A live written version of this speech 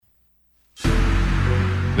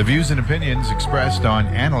The views and opinions expressed on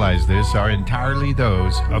Analyze This are entirely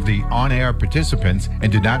those of the on-air participants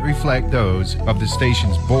and do not reflect those of the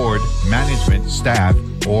station's board, management, staff,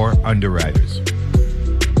 or underwriters.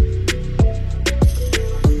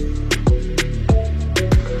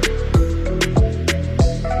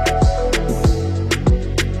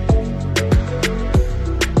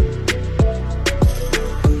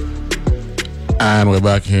 And we're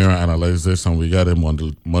back here and Analyze This, and we got him on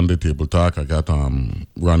the Monday Table Talk. I got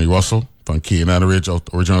Ronnie Russell from K&N Ridge,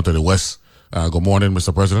 original to the West. Good morning,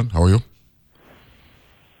 Mr. President. How are you?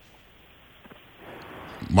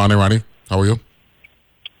 Morning, Ronnie. How are you?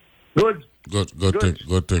 Good.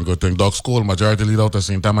 Good thing. Doug School, majority leader at the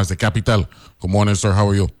same time as the capital. Good morning, sir. How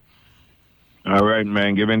are you? All right,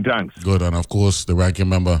 man. Giving thanks. Good, and of course, the ranking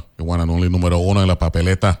member, the one and only número uno en la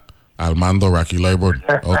papeleta, Armando Rocky Liburd,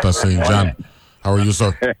 out of St. John. How are you,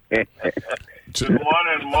 sir?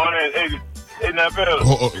 Morning. Hey, Neville,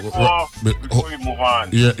 before we move on.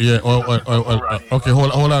 Yeah. Okay,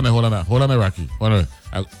 hold on, Rocky. I'm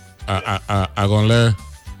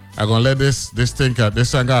gonna let this thing,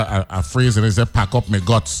 this thing a phrase, and it said pack up my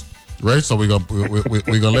guts, right? So we're gonna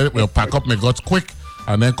let it. We'll pack up my guts quick,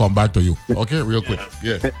 and then come back to you. Okay, real quick.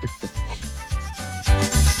 Yeah.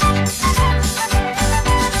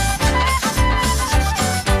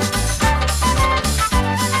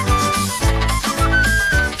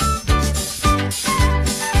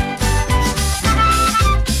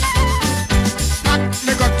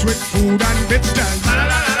 With food and bitters,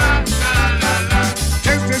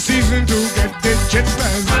 tis the season to get the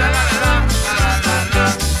jitters.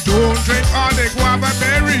 Don't drink all the guava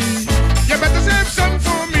berry. You better save some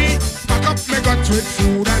for me. Pack up me guts with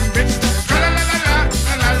food and bitters.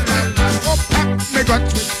 Oh, pack me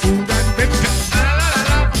guts with food and bitters.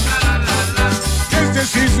 Tis the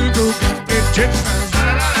season to get the jitters.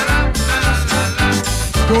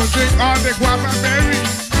 Don't drink all the guava berry.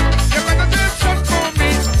 You better save some for me.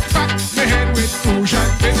 Pack me head with food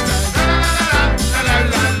and bitters.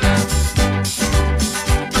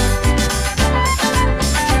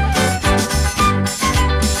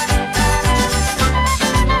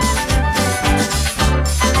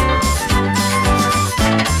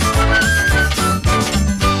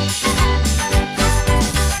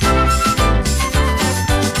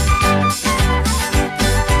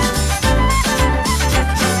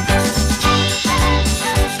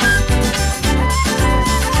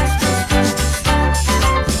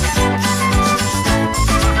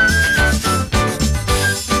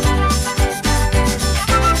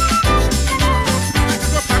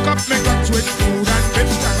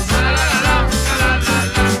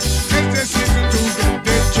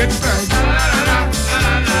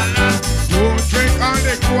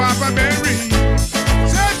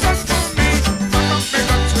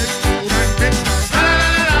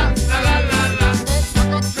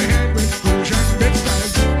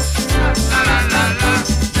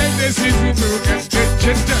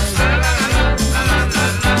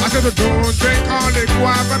 Don't drink all the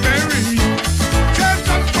guava berry. Just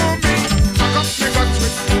some for me. Pack up me guts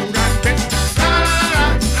with food and bitters.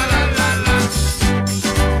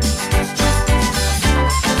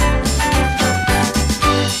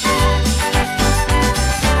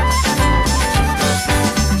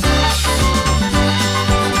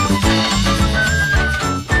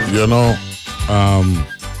 You know,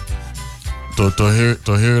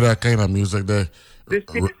 to hear that kind of music there. This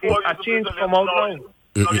thing is a change from out now.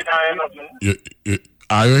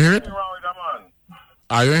 Are you hear it?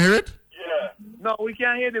 Are you hear it? Yeah. No, we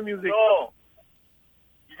can't hear the music. No.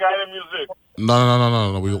 You can't hear the music.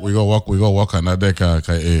 No. We go walk on that deck.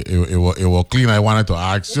 It was clean. I wanted to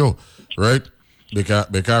ask you, right? Because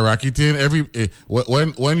Rocky Tin,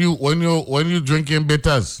 when you drinking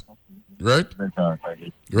bitters, right?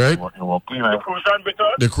 Right?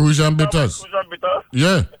 The Crucian bitters.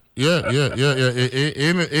 Yeah. It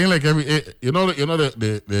ain't like you know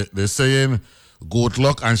the saying goat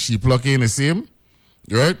luck and sheep luck ain't the same,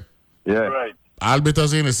 right? Yeah. Right. All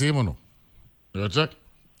bitters ain't the same, or no? You check.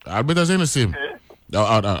 All bitters ain't the same.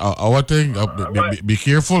 Our thing, be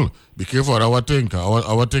careful. Be careful. Our thing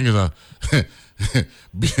is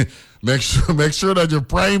make sure that you're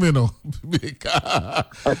prime, you know, because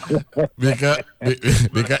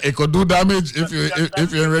it could do damage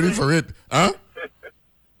if you're ready for it, huh?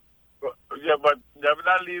 Yeah, but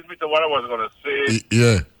that leads me to what I was going to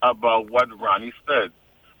say about what Ronnie said.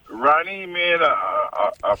 Ronnie made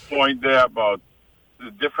a point there about the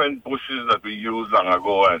different bushes that we used long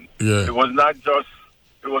ago, and it was not just,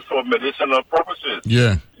 it was for medicinal purposes.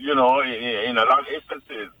 Yeah. You know, in a lot of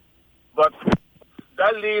instances. But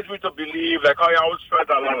that leads me to believe, like I always felt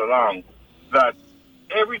all along, that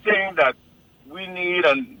everything that we need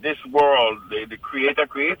in this world, the Creator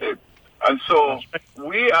created. And so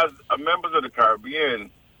we, as members of the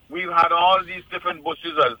Caribbean, we've had all these different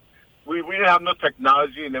bushes. As we didn't have no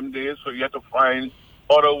technology in them days, so you had to find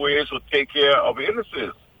other ways to take care of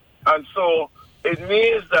illnesses. And so it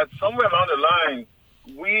means that somewhere along the line,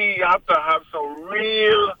 we have to have some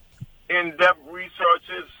real in-depth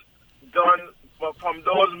researches done from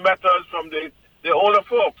those methods from the older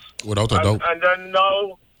folks. Without a doubt. And then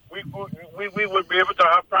now we would be able to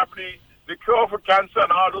have probably the cure for cancer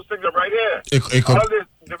and all those things are right here. All these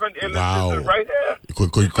different illnesses are right here.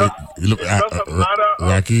 Look,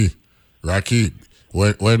 Rocky,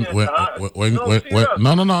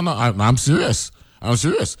 no, I'm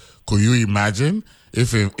serious. Could you imagine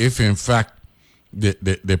if in fact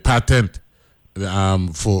the patent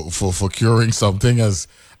for curing something as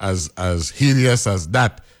hideous as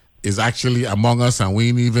that is actually among us and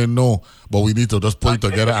we didn't even know, but we need to just put it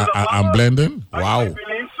together and blend in? Wow. I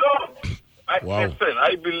believe so. Listen,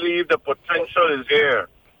 I believe the potential is here.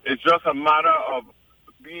 It's just a matter of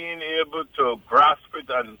being able to grasp it.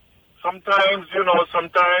 And sometimes you ever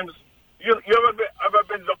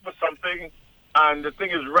been looking for something and the thing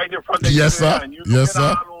is right in front of you.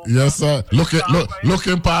 Yes, sir.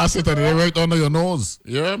 Looking past it and they're right under your nose.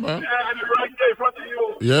 Yeah, man. Yeah, and it's right there in front of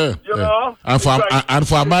you. Yeah. You know? And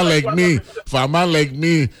for a man like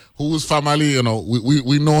me, whose family,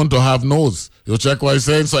 we known to have nose. You check what I'm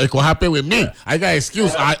saying? So it could happen with me. I got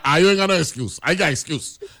excuse. I ain't got no excuse. I got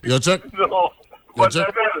excuse. You check? No. But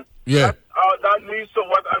that leads to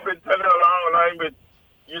what I've been telling along the line with,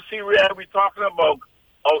 you see, we talking about,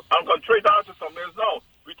 I'm going to trade down to something else now.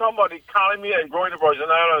 We're talking about the economy and growing the Virgin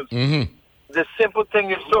Islands. Mm-hmm. The simple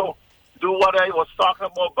thing is to do what I was talking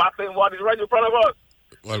about back then, what is right in front of us.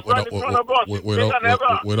 Without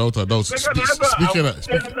a doubt. Speaking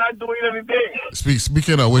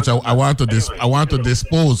of which, I want to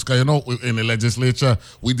dispose, because in the legislature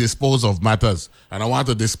we dispose of matters, and I want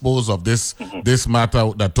to dispose of this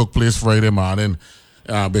matter that took place Friday morning,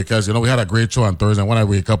 because we had a great show on Thursday. And when I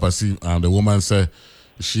wake up, I see the woman say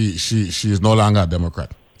she is no longer a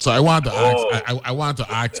Democrat. So I want to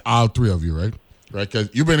ask all three of you, right?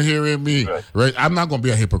 Because you've been hearing me, right? I'm not going to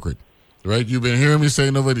be a hypocrite. Right, you've been hearing me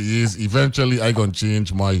saying over the years, eventually I gonna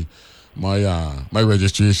change my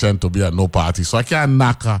registration to be a no party, so I can't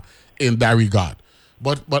knock her in that regard.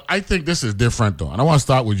 But I think this is different though, and I want to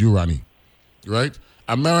start with you, Ronnie. Right,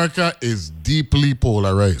 America is deeply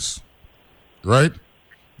polarized. Right,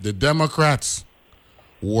 the Democrats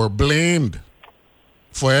were blamed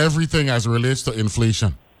for everything as it relates to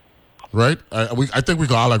inflation. Right, I think we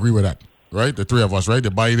can all agree with that. Right, the three of us, right? The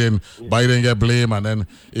Biden get blamed, and then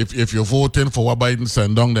if you're voting for what Biden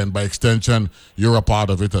sent down, then by extension you're a part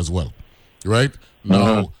of it as well, right?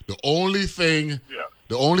 Now, the only thing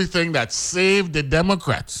that saved the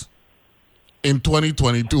Democrats in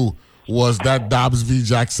 2022 was that Dobbs v.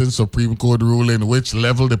 Jackson Supreme Court ruling, which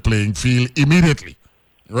leveled the playing field immediately,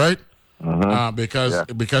 right?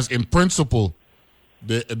 Because in principle,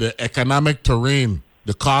 the economic terrain,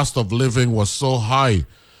 the cost of living was so high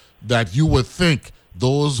that you would think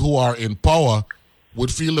those who are in power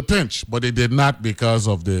would feel the pinch, but they did not because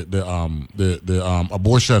of the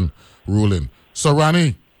abortion ruling. So,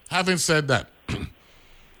 Ronnie, having said that,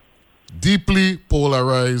 deeply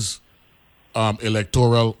polarized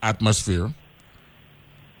electoral atmosphere.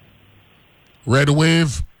 Red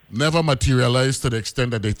wave never materialized to the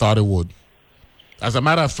extent that they thought it would. As a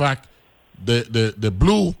matter of fact, the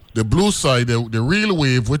blue side, the real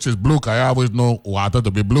wave, which is blue, I always know water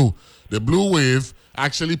to be blue. The blue wave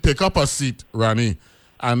actually pick up a seat, Ronnie,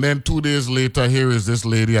 and then 2 days later, here is this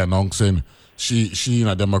lady announcing she ain't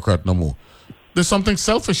a Democrat no more. There's something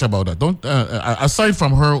selfish about that. Don't aside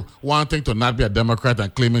from her wanting to not be a Democrat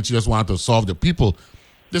and claiming she just wants to solve the people,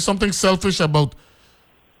 there's something selfish about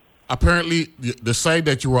apparently the side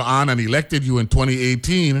that you were on and elected you in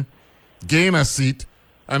 2018 gain a seat.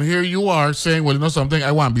 And here you are saying, well, something,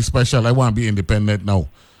 I want to be special. I want to be independent now.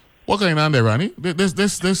 What going on there, Ronnie?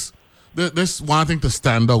 This wanting to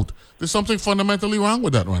stand out. There's something fundamentally wrong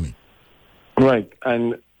with that, Ronnie. Right.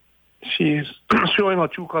 And she's showing her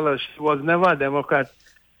true colors. She was never a Democrat,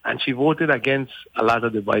 and she voted against a lot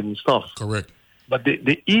of the Biden stuff. Correct. But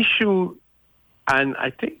the issue, and I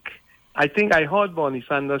think I heard Bernie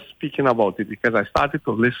Sanders speaking about it because I started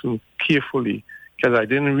to listen carefully because I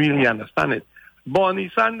didn't really understand it.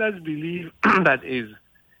 Bernie Sanders believes that is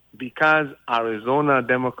because Arizona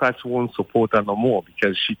Democrats won't support her no more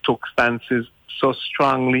because she took stances so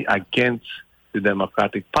strongly against the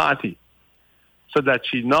Democratic Party. So that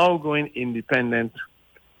she's now going independent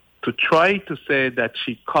to try to say that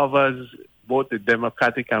she covers both the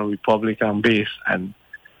Democratic and Republican base. And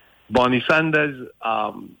Bernie Sanders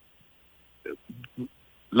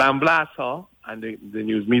lambasted her and the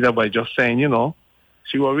news media by just saying,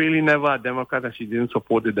 she was really never a Democrat and she didn't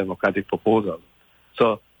support the Democratic proposal.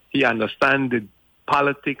 So he understands the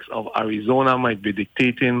politics of Arizona might be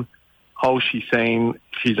dictating how she's saying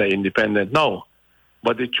she's an independent now.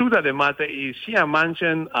 But the truth of the matter is she and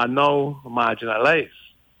Manchin are now marginalized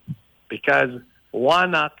because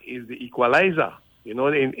Warnock is the equalizer. In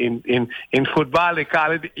football, they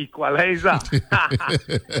call it the equalizer.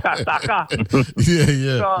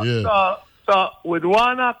 So with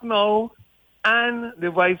Warnock now and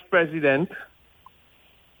the vice president,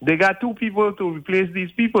 they got two people to replace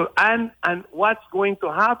these people. And what's going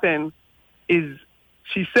to happen is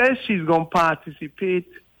she says she's going to participate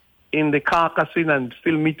in the caucusing and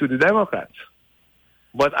still meet with the Democrats.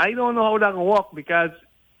 But I don't know how that will work because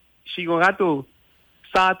she's going to have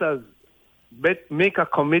to make a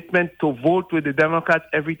commitment to vote with the Democrats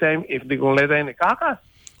every time if they're going to let her in the caucus.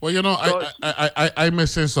 Well, I may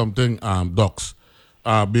say something, Docs,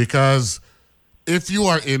 because if you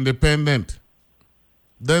are independent,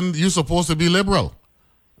 then you're supposed to be liberal,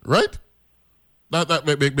 right?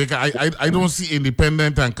 Because I don't see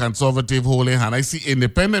independent and conservative holding hand. I see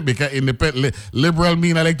independent because liberal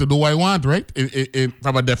mean I like to do what I want, right?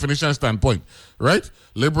 From a definition standpoint, right?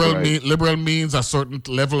 Liberal means a certain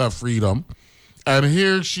level of freedom. And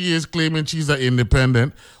here she is claiming she's an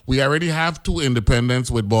independent. We already have two independents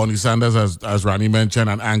with Bernie Sanders, as Ronnie mentioned,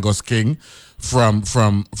 and Angus King from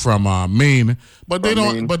Maine. But they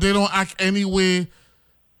don't act any way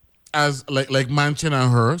as like Manchin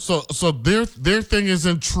and her. So their thing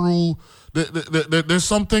isn't true. There's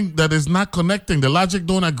something that is not connecting. The logic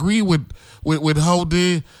don't agree with how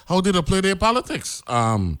they play their politics.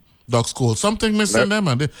 Doc School. Something missing them,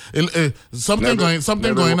 man. Something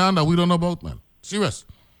going on that we don't know about, man. Serious.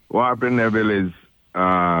 What happened, Neville, is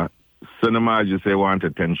Sinema, as you say, want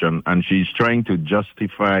attention, and she's trying to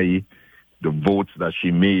justify the votes that she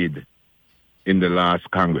made in the last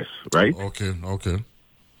Congress, right? Okay.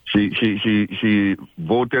 She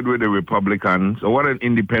voted with the Republicans. So what an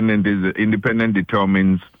independent is, the independent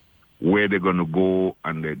determines where they're going to go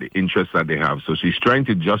and the interests that they have. So she's trying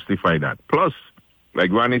to justify that. Plus,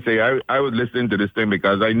 like Ronnie say, I was listening to this thing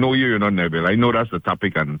because I know you're not Neville. I know that's the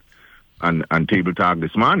topic and table talk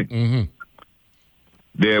this morning. Mm-hmm.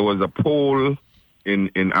 There was a poll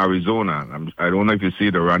in Arizona. I don't know if you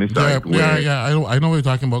see the Ronnie side. Yeah. I know what you're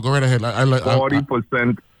talking about. Go right ahead.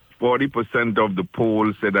 40% of the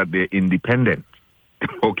poll said that they're independent.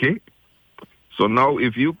 Okay? So now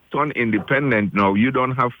if you turn independent, now you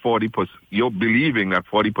don't have 40%. You're believing that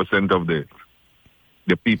 40% of the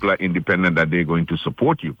people are independent, that they're going to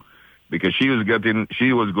support you. Because she was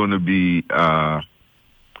going to be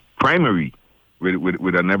primary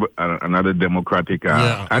with another Democratic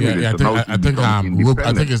candidate.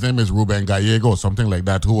 I think his name is Ruben Gallego or something like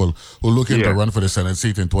that, who looking to run for the Senate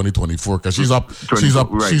seat in 2024 because she's up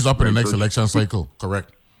in the next election cycle.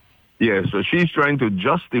 Correct. Yeah, so she's trying to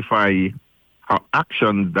justify her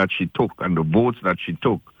actions that she took and the votes that she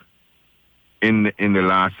took in the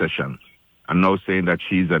last session, and now saying that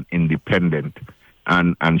she's an independent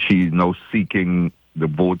and she's now seeking the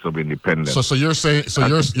votes of independence. So you're saying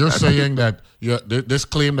saying that this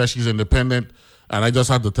claim that she's independent, and I just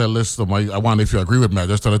had to tell this to I want, if you agree with me, I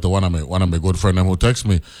just tell it to one of my good friends who texts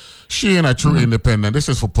me. She ain't a true independent. This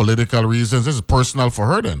is for political reasons. This is personal for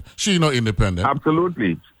her. Then she not independent.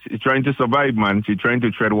 Absolutely, she's trying to survive, man. She's trying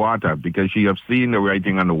to tread water because she have seen the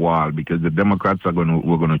writing on the wall. Because the Democrats were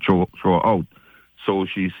going to throw her out. So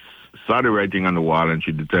she's saw the writing on the wall and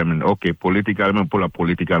she determined, okay, I'm going to pull a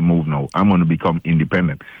political move now. I'm going to become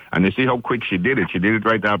independent. And you see how quick she did it. She did it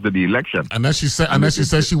right after the election. And then she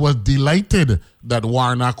said she was delighted that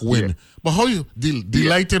Warnock win. Yeah. But how you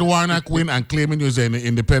delighted Warnock win and claiming you're an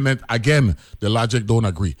independent? Again, the logic don't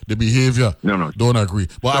agree. The behavior don't agree.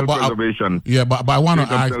 But self-preservation. But I want to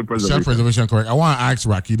ask self-preservation. Correct. I want to ask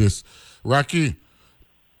Rocky this. Rocky,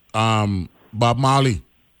 Bob Marley,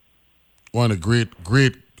 one of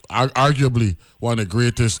the arguably one of the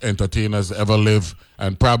greatest entertainers ever live,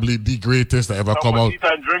 and probably the greatest that ever come out. Did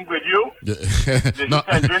he drink with you? No,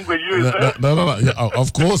 drink with you? No. Yeah,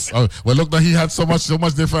 of course. Well, look, he had so much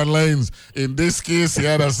different lines. In this case, he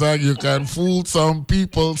had a song, "You can fool some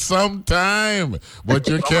people sometime, but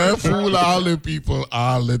you can't fool all the people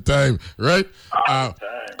all the time." Right?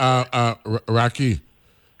 Rocky,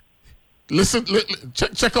 listen,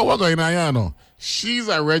 check out what's going on here now. She's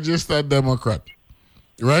a registered Democrat.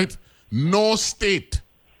 Right? No state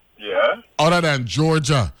other than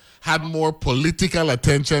Georgia had more political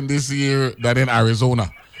attention this year than in Arizona.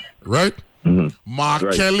 Right?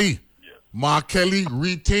 Mark Kelly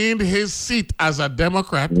retained his seat as a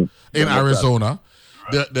Democrat in Arizona.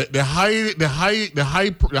 The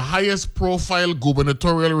highest profile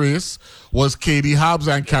gubernatorial race was Katie Hobbs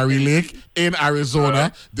and Carrie Lake in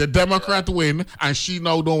Arizona. The Democrat win, and she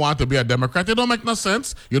now don't want to be a Democrat. It don't make no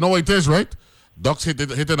sense. You know what it is, right? Ducks hit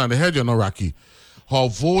it on the head, you know, Rocky. Her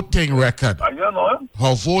voting record.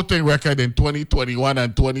 Her voting record in 2021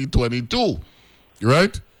 and 2022,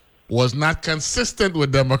 right, was not consistent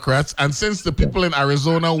with Democrats. And since the people in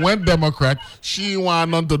Arizona went Democrat, she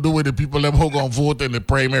want nothing to do with the people who going to vote in the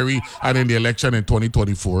primary and in the election in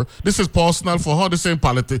 2024. This is personal for her. This ain't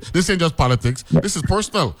politics. This ain't just politics. This is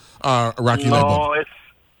personal, Rocky. No,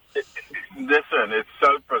 listen, it's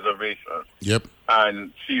self-preservation. Yep.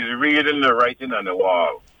 And she's reading the writing on the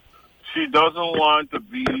wall. She doesn't want to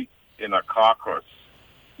be in a caucus,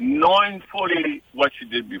 knowing fully what she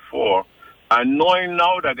did before, and knowing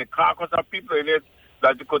now that the caucus have people in it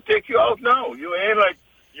that could take you out now. You ain't like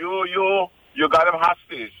you got them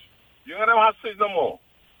hostage. You got them hostage no more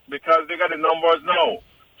because they got the numbers now.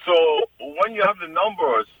 So when you have the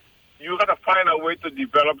numbers, you got to find a way to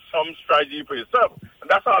develop some strategy for yourself, and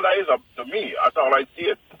that's all that is up to me. That's all I see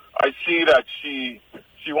it. I see that she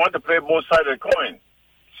wants to play both sides of the coin.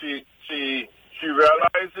 She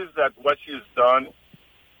realizes that what she's done,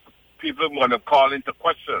 people are going to call into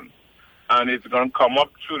question. And it's going to come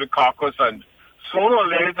up through the caucus. And sooner or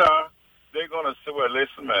later, they're going to say, well,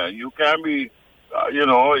 listen, man, you can't be,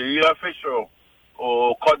 either official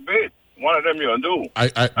or cut bait. One of them you're going to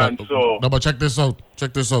do. But check this out.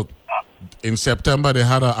 In September, they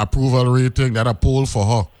had an approval rating, that a poll for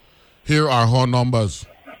her. Here are her numbers.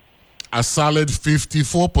 A solid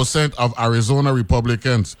 54% of Arizona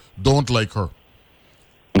Republicans don't like her.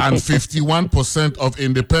 And 51% of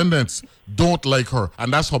independents don't like her.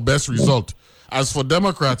 And that's her best result. As for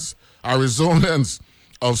Democrats, Arizonans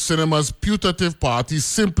of Sinema's putative party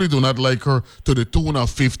simply do not like her to the tune of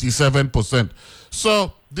 57%.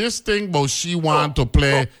 So this thing about she want to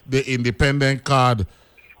play the independent card,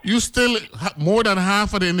 you still, more than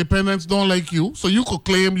half of the independents don't like you. So you could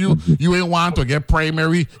claim you ain't want to get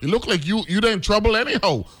primary. It look like you're in trouble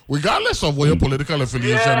anyhow, regardless of what your political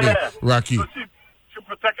affiliation is, Rocky. So she's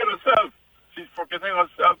protecting herself. She's focusing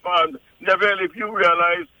herself on, Neville, if you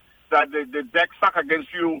realize that the deck stuck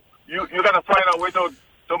against you, you got to find a way to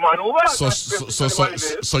maneuver.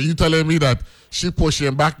 So you telling me that she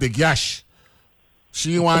pushing back the gash?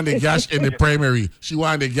 She want the gash in the primary. She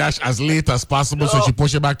want the gash as late as possible, so she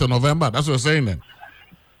push it back to November. That's what you're saying then?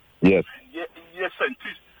 Yes. Yes, and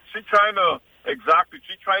she's trying to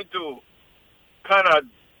kind of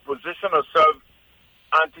position herself,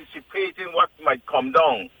 anticipating what might come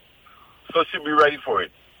down, so she'll be ready for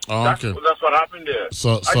it. Oh, that's what happened there.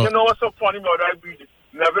 And you know what's so funny about that?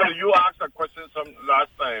 Neville, you asked a question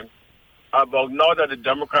last time about now that the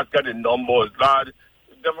Democrats get the numbers.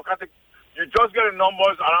 Democratic, you just get the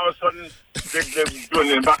numbers, and all of a sudden they're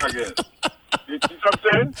doing it back again. You see what I'm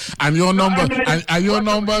saying? And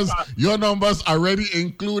your numbers already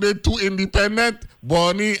included 2 independent,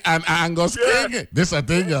 Bonnie and Angus King. This a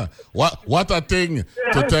thing. What a thing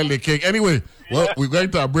to tell the king. Anyway, we're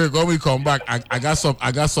going to a break. When we come back, I got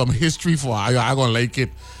some history for you. I'm gonna like it.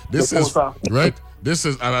 This is right. This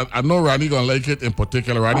is, and I know Ronnie gonna like it in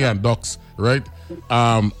particular. Ronnie and Ducks, right?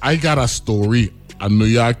 I got a story, a New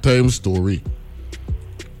York Times story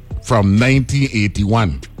from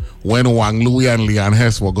 1981 when Wang Louis and Leon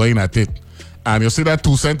Hess were going at it. And you see that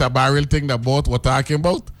 2 cent a barrel thing that both were talking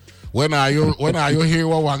about? When are you hear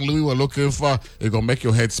what Wang Louis were looking for? It's gonna make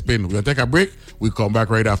your head spin. We'll take a break. We'll come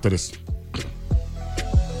back right after this.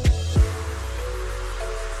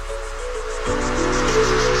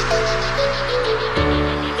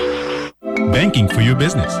 Banking for your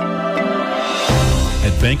business.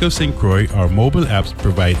 At Bank of St. Croix, our mobile apps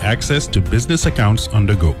provide access to business accounts on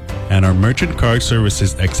the go, and our merchant card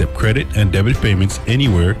services accept credit and debit payments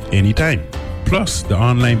anywhere, anytime. Plus, the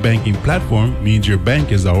online banking platform means your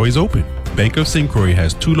bank is always open. Bank of St. Croix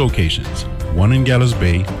has 2 locations, one in Gallows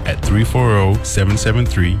Bay at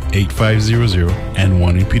 340-773-8500 and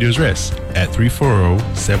one in Peters Rest at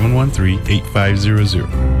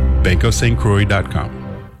 340-713-8500. bankofstcroix.com.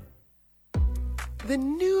 The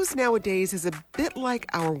news nowadays is a bit like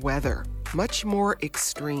our weather, much more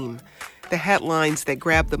extreme. The headlines that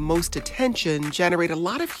grab the most attention generate a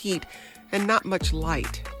lot of heat and not much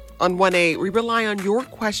light. On 1A, we rely on your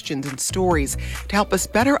questions and stories to help us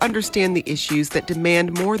better understand the issues that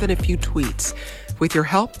demand more than a few tweets. With your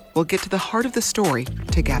help, we'll get to the heart of the story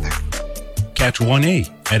together. Catch 1A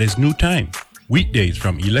at its new time, weekdays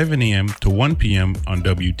from 11 a.m. to 1 p.m. on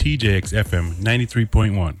WTJX FM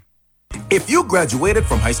 93.1. If you graduated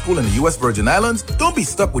from high school in the U.S. Virgin Islands, don't be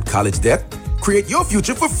stuck with college debt. Create your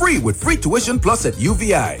future for free with Free Tuition Plus at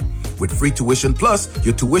UVI. With Free Tuition Plus,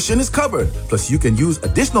 your tuition is covered. Plus, you can use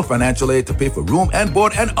additional financial aid to pay for room and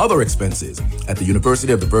board and other expenses. At the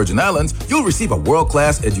University of the Virgin Islands, you'll receive a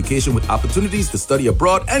world-class education with opportunities to study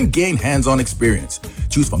abroad and gain hands-on experience.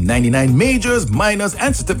 Choose from 99 majors, minors,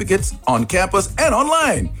 and certificates on campus and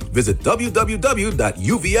online. Visit www.uvi.edu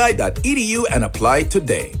and apply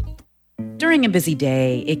today. During a busy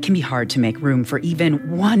day, it can be hard to make room for even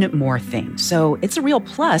one more thing. So it's a real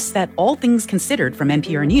plus that All Things Considered from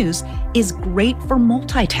NPR News is great for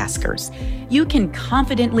multitaskers. You can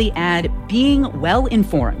confidently add being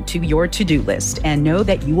well-informed to your to-do list and know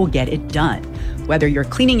that you will get it done. Whether you're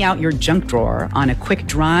cleaning out your junk drawer on a quick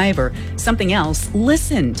drive or something else,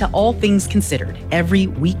 listen to All Things Considered every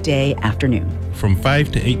weekday afternoon. From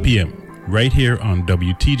 5 to 8 p.m., right here on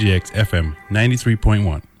WTJX FM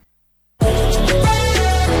 93.1.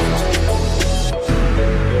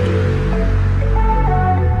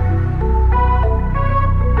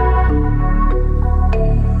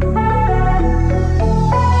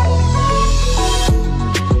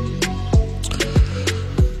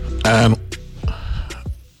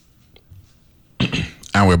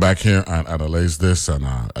 And we're back here and analyze this and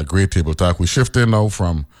a great table talk. We shift in now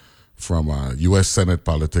from U.S. Senate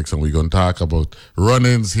politics, and we're going to talk about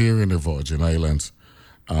run-ins here in the Virgin Islands.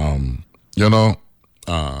 In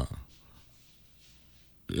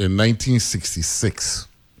 1966,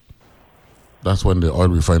 that's when the oil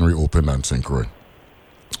refinery opened on St. Croix.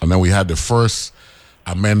 And then we had the first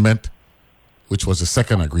amendment, which was the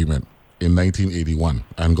second agreement in 1981.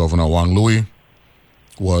 And Governor Wang Louis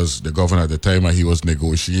was the governor at the time, and he was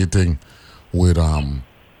negotiating with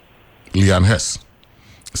Leon Hess.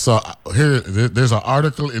 So there's an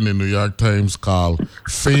article in the New York Times called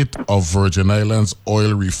Fate of Virgin Islands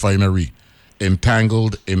Oil Refinery,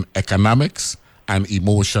 Entangled in Economics and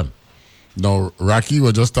Emotion. Now, Rocky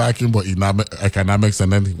was just talking about economics,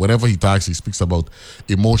 and then whenever he talks, he speaks about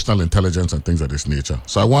emotional intelligence and things of this nature.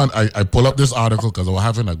 So I pull up this article because I was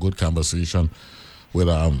having a good conversation with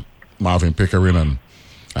Marvin Pickering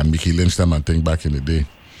and Mickey Lynch them and thing back in the day.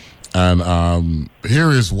 And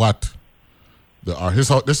here is what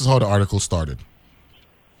this is how the article started.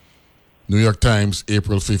 New York Times,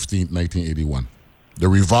 April 15, 1981. The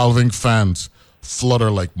revolving fans flutter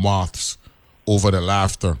like moths over the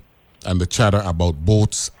laughter and the chatter about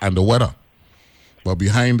boats and the weather. But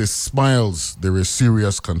behind the smiles, there is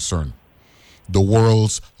serious concern. The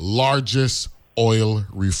world's largest oil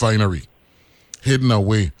refinery, hidden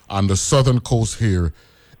away on the southern coast here,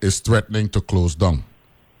 is threatening to close down.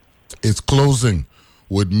 Its closing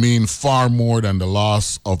would mean far more than the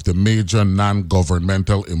loss of the major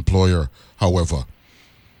non-governmental employer, however.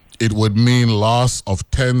 It would mean loss of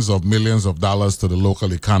tens of millions of dollars to the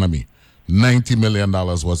local economy. $90 million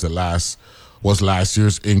was last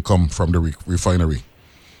year's income from the refinery.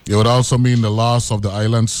 It would also mean the loss of the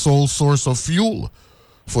island's sole source of fuel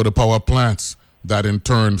for the power plants that in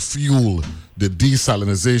turn fuel the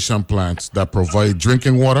desalination plants that provide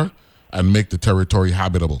drinking water and make the territory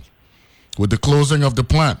habitable. With the closing of the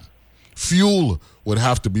plant, fuel would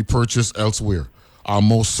have to be purchased elsewhere,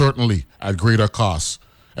 most certainly at greater cost,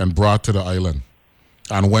 and brought to the island.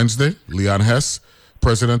 On Wednesday, Leon Hess,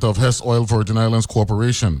 president of Hess Oil Virgin Islands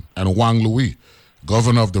Corporation, and Wang Louis,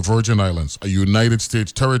 governor of the Virgin Islands, a United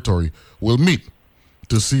States territory, will meet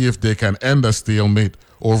to see if they can end a stalemate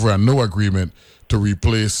over a new agreement to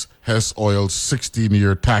replace Hess Oil's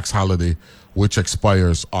 16-year tax holiday, which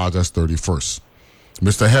expires August 31st.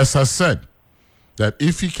 Mr. Hess has said that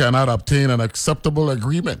if he cannot obtain an acceptable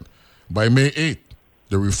agreement by May 8th,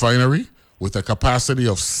 the refinery, with a capacity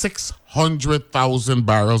of 600,000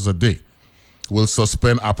 barrels a day, will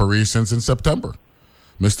suspend operations in September.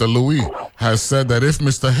 Mr. Louis has said that if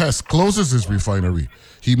Mr. Hess closes his refinery,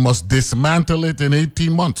 he must dismantle it in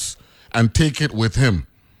 18 months and take it with him.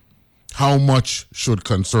 How much should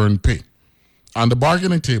concern pay? On the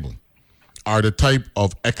bargaining table are the type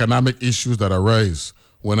of economic issues that arise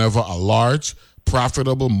whenever a large,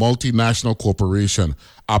 profitable multinational corporation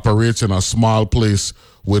operates in a small place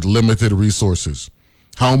with limited resources.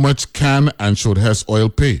 How much can and should Hess Oil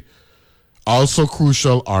pay? Also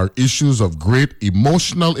crucial are issues of great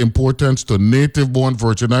emotional importance to native-born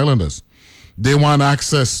Virgin Islanders. They want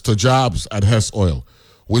access to jobs at Hess Oil,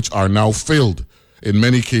 which are now filled, in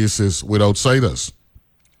many cases, with outsiders.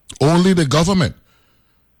 Only the government,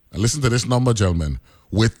 and listen to this number, gentlemen,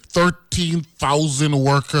 with 13,000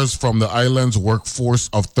 workers from the island's workforce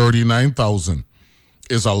of 39,000,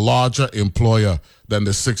 is a larger employer than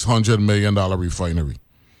the $600 million refinery.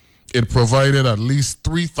 It provided at least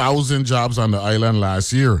 3,000 jobs on the island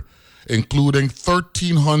last year, including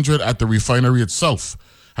 1,300 at the refinery itself,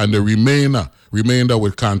 and the remainder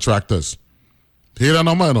with contractors. Hear that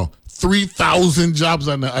number, no? 3,000 jobs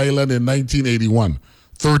on the island in 1981,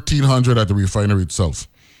 1,300 at the refinery itself.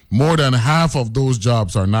 More than half of those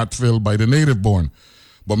jobs are not filled by the native-born.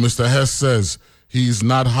 But Mr. Hess says he's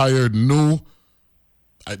not hired new.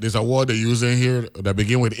 There's a word they're using here that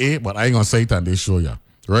begin with A, but I ain't going to say it and they show you,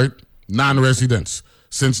 right? Non-residents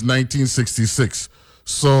since 1966.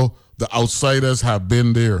 So the outsiders have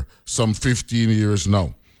been there some 15 years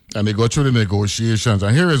now. And they go through the negotiations.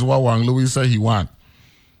 And here is what Wang Louis said he wants,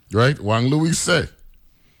 right? Wang Louis said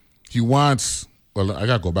he wants, well, I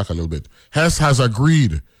got to go back a little bit. Hess has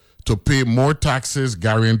agreed to pay more taxes,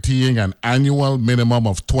 guaranteeing an annual minimum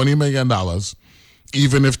of $20 million,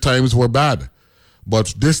 even if times were bad.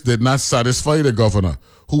 But this did not satisfy the governor,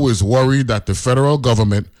 who is worried that the federal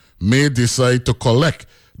government may decide to collect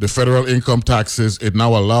the federal income taxes it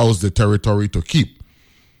now allows the territory to keep.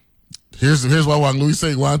 Here's what Wang Louis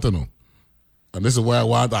said he wants to know. And this is where I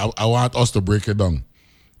want us to break it down.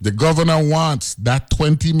 The governor wants that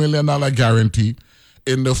 $20 million guarantee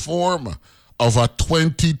in the form of a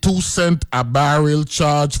 22 cent a barrel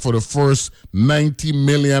charge for the first 90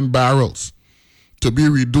 million barrels, to be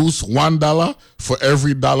reduced $1 for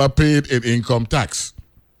every dollar paid in income tax.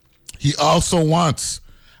 He also wants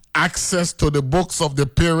access to the books of the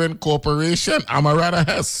parent corporation, Amarada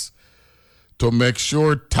Hess, to make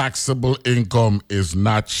sure taxable income is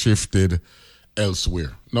not shifted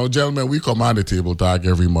elsewhere. Now, gentlemen, we come on the table talk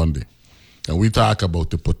every Monday, and we talk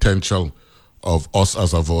about the potential of us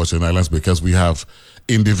as a Virgin Islands because we have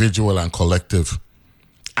individual and collective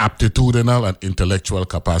aptitudinal and intellectual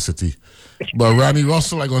capacity. But Ronnie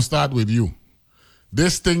Russell, I'm going to start with you.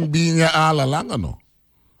 This thing being here all along, no?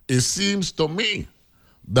 It seems to me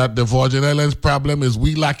that the Virgin Islands problem is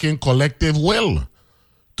we lacking collective will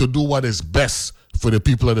to do what is best for the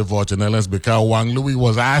people of the Virgin Islands, because Wang Louis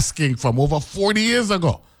was asking from over 40 years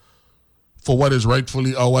ago for what is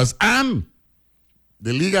rightfully ours, and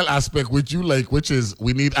the legal aspect which you like, which is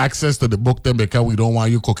we need access to the book them because we don't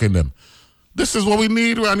want you cooking them. This is what we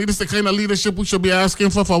need, Ronnie. This is the kind of leadership we should be asking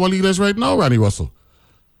for our leaders right now, Ronnie Russell.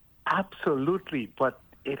 Absolutely, but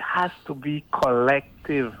it has to be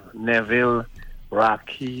collective, Neville,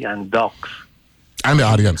 Rocky, and Docs. And the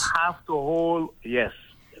audience.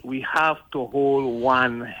 We have to hold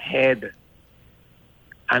one head.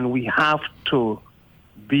 And we have to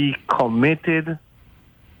be committed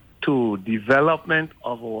to development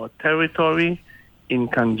of our territory in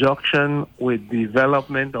conjunction with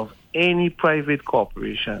development of any private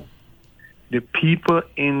corporation. The people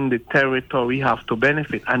in the territory have to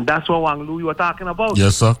benefit. And that's what Wang Louis was talking about.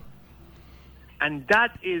 Yes, sir. And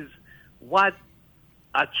that is what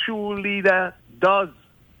a true leader does.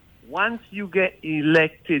 Once you get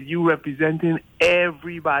elected, you representing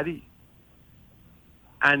everybody.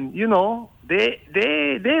 And, you know, they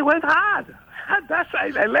went hard.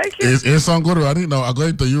 I like it. It's some good, Ronnie. Now I'm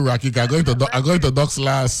going to you, Rocky. I'm going to Doc's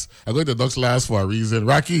last for a reason.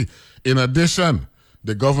 Rocky, in addition,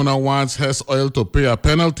 the governor wants Hess Oil to pay a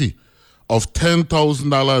penalty of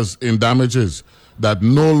 $10,000 in damages that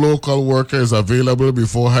no local worker is available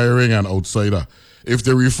before hiring an outsider. If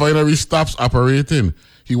the refinery stops operating,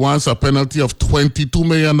 he wants a penalty of $22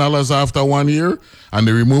 million after 1 year and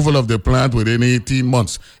the removal of the plant within 18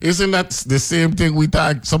 months. Isn't that the same thing we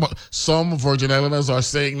talk? Some Virgin Islanders are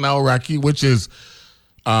saying now, Rocky, which is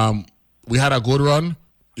we had a good run.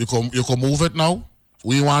 You can move it now.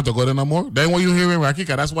 We want to go there no more. Then what you hearing, Rocky?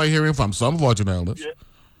 Because that's what you're hearing from some Virgin Islanders.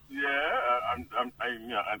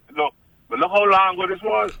 Look, but look how long ago this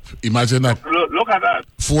was. Imagine that. Look at that.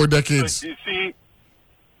 4 decades. So you see,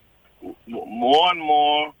 more and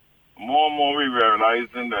more we're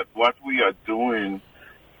realizing that what we are doing,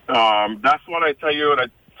 that's what I tell you, that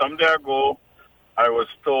someday ago I was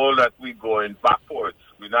told that we're going backwards.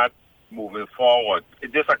 We're not moving forward.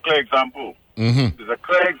 It's just a clear example. Mm-hmm. It's a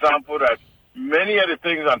clear example that many of the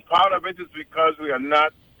things, and part of it is because we are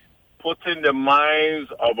not putting the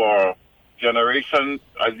minds of our generation,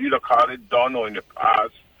 as you call it, done or in the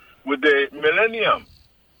past, with the millennium,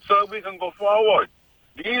 so we can go forward.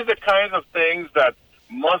 These are the kinds of things that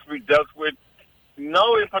must be dealt with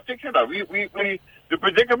now in particular. The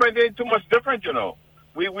predicament ain't too much different, you know.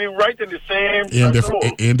 We right in the same...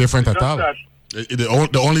 Ain't different at all.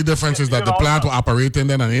 The only difference is that the plant will operating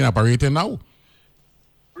then and ain't operating now.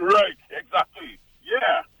 Right, exactly.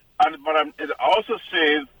 Yeah. But it also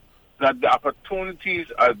says that the opportunities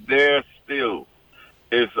are there still.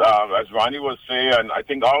 Is as Ronnie was saying, and I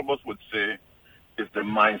think all of us would say, is the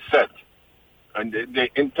mindset. and the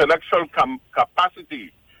intellectual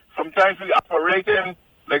capacity. Sometimes we operate in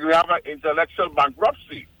like we have an intellectual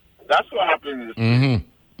bankruptcy. That's what happened in this case.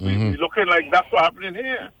 We're looking like that's what happening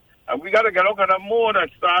here. And we got to get out of that mode and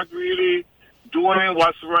start really doing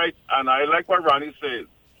what's right. And I like what Ronnie says.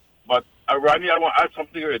 But, Ronnie, I want to add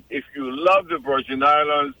something here. If you love the Virgin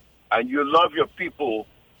Islands and you love your people,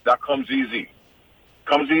 that comes easy.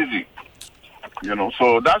 You know,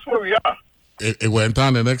 so that's where we are. It went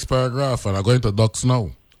on the next paragraph, and I'm going to Ducks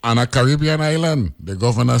now. On a Caribbean island, the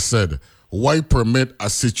governor said, why permit a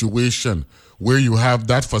situation where you have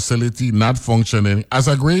that facility not functioning as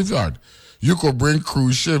a graveyard? You could bring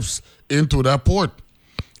cruise ships into that port.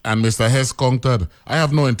 And Mr. Hess countered, I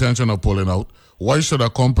have no intention of pulling out. Why should a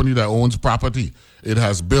company that owns property it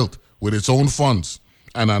has built with its own funds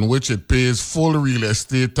and on which it pays full real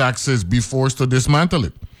estate taxes be forced to dismantle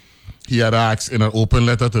it? He had asked in an open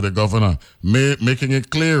letter to the governor, making it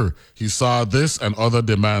clear he saw this and other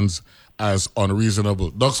demands as unreasonable.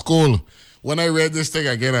 Doc School, when I read this thing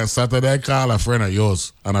again on Saturday, I called a friend of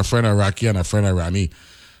yours and a friend of Rocky and a friend of Rani,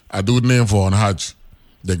 a dude named Vaughan Hodge,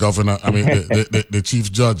 the governor, the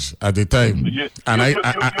chief judge at the time. And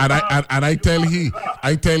I tell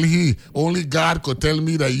he, only God could tell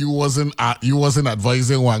me that you wasn't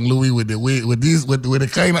advising Wang Louis with the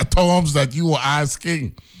kind of terms that you were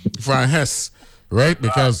asking from Hess, right?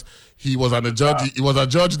 Because he was on the judge. He was a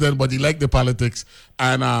judge then, but he liked the politics.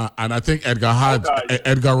 And I think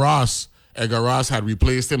Edgar Ross had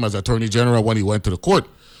replaced him as Attorney General when he went to the court.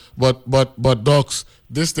 But Docs,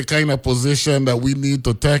 this the kind of position that we need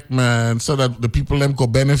to take, man, so that the people them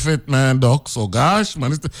could benefit, man, Doc. So gosh,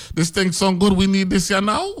 man, this thing sound good. We need this here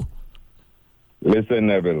now. Listen,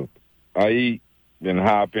 Neville, I been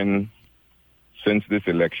harping since this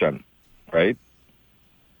election, right?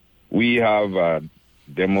 We have a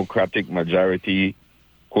Democratic majority,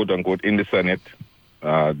 quote unquote, in the Senate,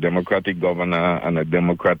 Democratic governor and a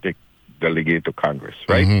Democratic delegate to Congress,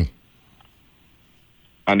 right? Mm-hmm.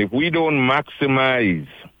 And if we don't maximize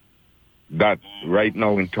that right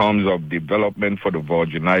now in terms of development for the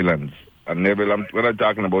Virgin Islands, and Neville, when I'm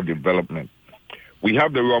talking about development, we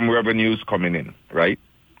have the rum revenues coming in, right?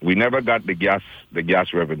 We never got the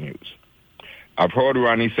gas revenues. I've heard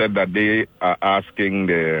Ronnie said that they are asking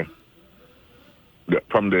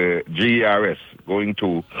from the GERS going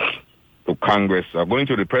to Congress, going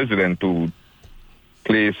to the president to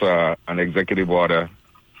place an executive order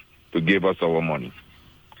to give us our money.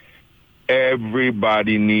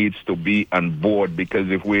 Everybody needs to be on board, because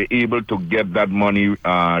if we're able to get that money,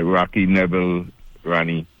 Rocky, Neville,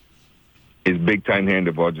 Ronnie, is big time here in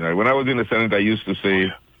the Virgin Islands. When I was in the Senate, I used to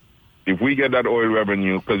say, if we get that oil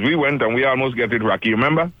revenue, because we went and we almost get it, Rocky,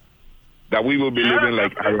 remember? That we will be living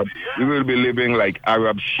like Arab. We will be living like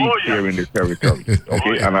Arab sheep here in the territory.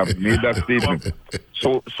 Okay, and I've made that statement.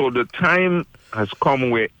 So the time has come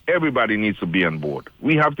where everybody needs to be on board.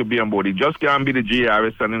 We have to be on board. It just can't be the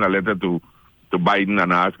GRS sending a letter to Biden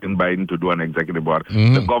and asking Biden to do an executive order.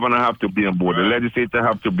 Mm-hmm. The governor have to be on board. The legislator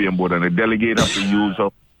have to be on board, and the delegate have to use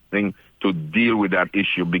something to deal with that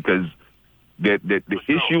issue, because the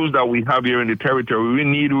issues that we have here in the territory, we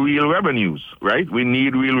need real revenues, right? We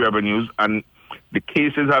need real revenues, and the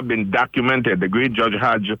cases have been documented. The great Judge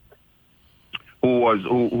Hodge, who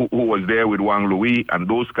was there with Wang Louis, and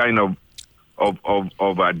those kind of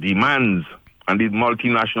demands, and these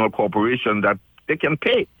multinational corporations that they can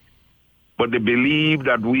pay, but they believe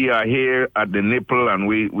that we are here at the nipple, and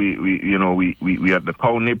we at the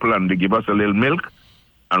cow nipple, and they give us a little milk,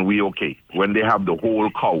 and we okay when they have the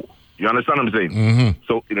whole cow. You understand what I'm saying? Mm-hmm.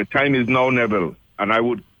 So the time is now, Neville, and I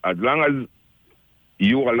would, as long as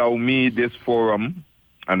you allow me this forum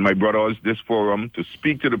and my brothers this forum to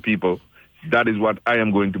speak to the people, that is what I am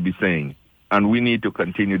going to be saying, and we need to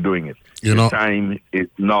continue doing it. The time is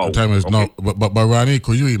now. The time is now. But Ronnie,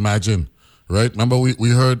 could you imagine, right? Remember we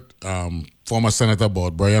heard former Senator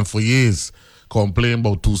Brian for years complain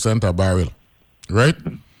about 2 cents a barrel, right?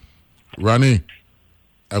 Ronnie,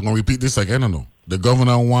 I'm going to repeat this again, no? The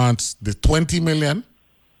governor wants the 20 million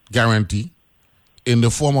guarantee in the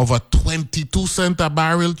form of a 22 cent a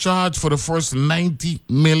barrel charge for the first 90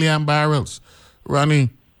 million barrels. Ronnie,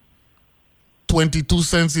 22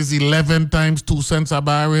 cents is 11 times 2 cents a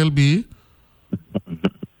barrel, B.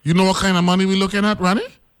 You know what kind of money we're looking at, Ronnie?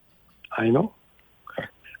 I know.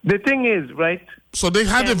 The thing is, right? So they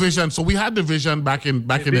had the vision. So we had the vision back in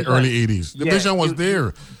the early 80s. The vision was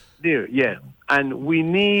there. There, yeah. And we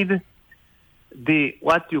need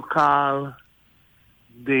what you call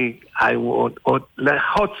the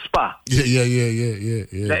hot spa. Yeah.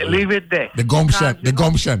 Leave it there. The gumption.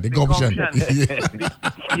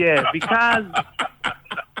 Yeah, because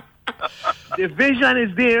The vision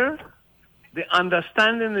is there. The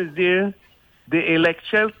understanding is there. The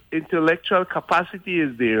intellectual capacity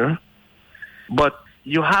is there. But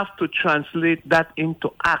you have to translate that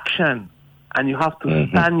into action. And you have to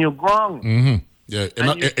stand your ground. Mm-hmm. Yeah.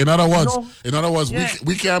 In other words,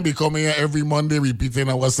 we can't be coming here every Monday repeating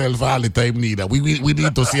ourselves all the time neither. We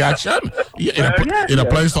need to see action. It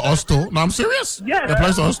applies to us too. No, I'm serious. Yes. It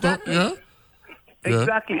applies to us too. Yeah.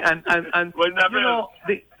 Exactly. And go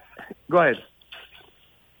ahead.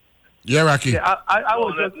 Yeah, Rocky. Yeah, I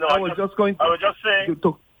was just saying.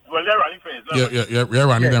 Well, let Ronnie finish. Yeah,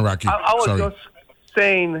 Ronnie, then Rocky. I was just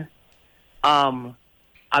saying, a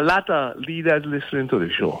lot of leaders listening to the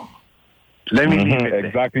show. Let me leave it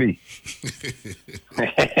exactly.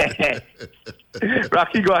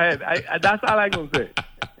 Rocky, go ahead. That's all I'm going to say.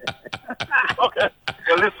 Okay.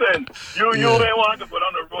 Well, listen, you ain't want to go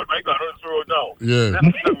down the road, but I got on this road now. Yeah.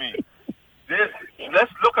 Listen to me.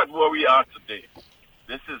 Let's look at where we are today.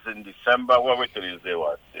 This is in December. What we today is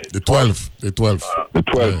what? The 12th. The 12th. The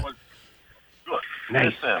 12th. Look,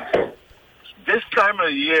 listen. This time of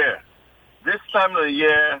the year,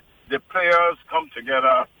 the players come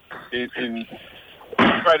together in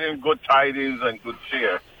spreading good tidings and good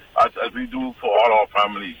cheer as we do for all our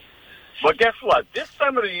families. But guess what? This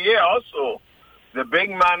time of the year also, the big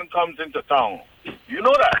man comes into town. You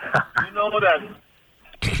know that.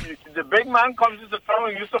 The big man comes into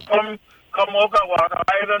town. He used to come over Water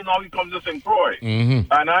Island. Now he comes to St. Croix.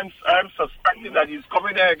 Mm-hmm. And I'm suspecting that he's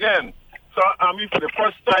coming there again. So, for the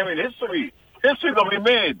first time in history will be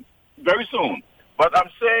made very soon. But I'm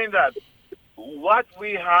saying that what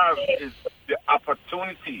we have is the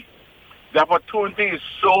opportunity. The opportunity is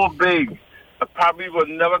so big. Probably was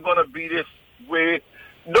never going to be this way.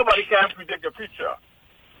 Nobody can predict the future.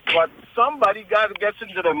 But somebody got to get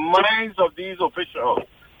into the minds of these officials,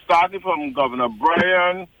 starting from Governor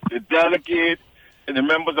Bryan, the delegate, and the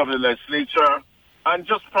members of the legislature, and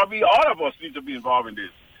just probably all of us need to be involved in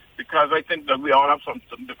this, because I think that we all have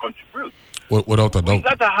something to contribute. Without a doubt. We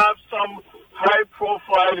got to have some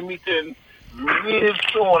high-profile meeting really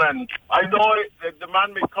soon, and I know that the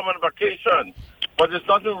man may come on vacation, but there's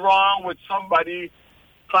nothing wrong with somebody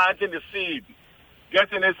planting the seed,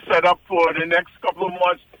 getting it set up for the next couple of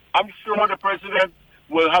months. I'm sure the president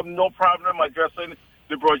will have no problem addressing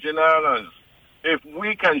the Virgin Islands if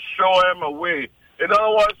we can show him a way. In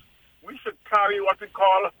other words, we should carry what we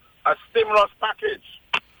call a stimulus package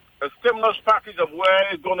of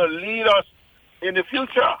where it's going to lead us in the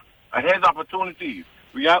future. And here's opportunities.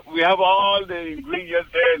 We have all the ingredients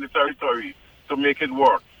there in the territory to make it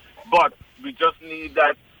work, but we just need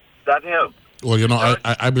that help. Well,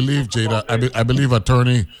 I believe Jada. I believe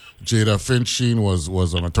Attorney Jada Finch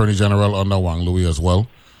was an Attorney General under Wang Louis as well,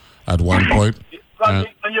 at one point.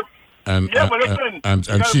 And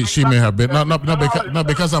she may have been no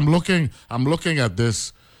because I'm looking at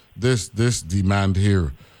this demand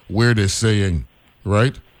here where they're saying,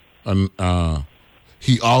 right, and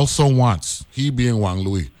he also wants, he being Wang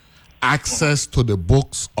Louis, access to the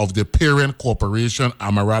books of the parent corporation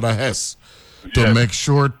Amerada Hess to make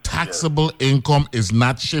sure taxable income is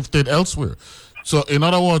not shifted elsewhere. So in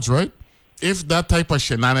other words, right, if that type of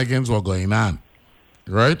shenanigans were going on,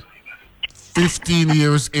 right, 15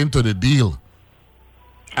 years into the deal,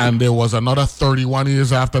 and there was another 31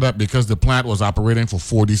 years after that because the plant was operating for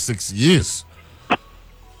 46 years.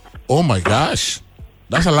 Oh my gosh,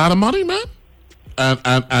 that's a lot of money, man.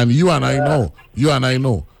 And you and I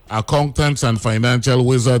know, accountants and financial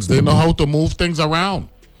wizards, they know how to move things around.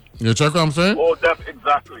 You check what I'm saying? Oh, that's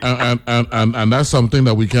exactly. And that's something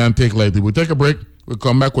that we can't take lightly. We'll take a break. We'll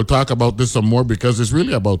come back. We'll talk about this some more because it's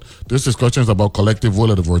really about, this discussion is about collective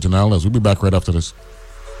will of the Virgin Islands. We'll be back right after this.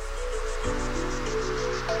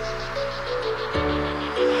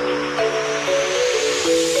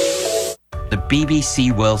 The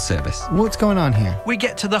BBC World Service. What's going on here? We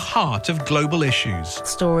get to the heart of global issues.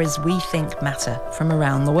 Stories we think matter from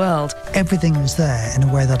around the world. Everything is there in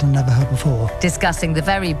a way that I've never heard before. Discussing the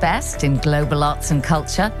very best in global arts and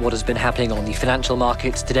culture. What has been happening on the financial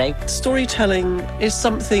markets today. Storytelling is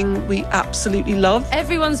something we absolutely love.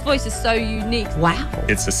 Everyone's voice is so unique. Wow.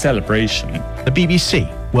 It's a celebration. The BBC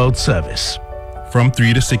World Service. From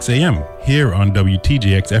 3 to 6 a.m. here on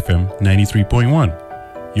WTJX FM 93.1.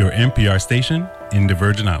 Your NPR station in the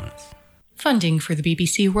Virgin Islands. Funding for the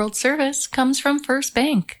BBC World Service comes from First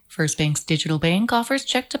Bank. First Bank's digital bank offers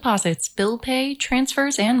check deposits, bill pay,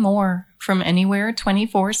 transfers, and more from anywhere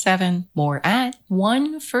 24/7. More at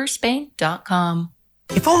onefirstbank.com.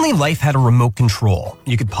 If only life had a remote control,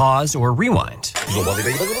 you could pause or rewind.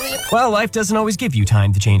 Well, life doesn't always give you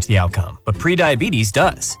time to change the outcome, but prediabetes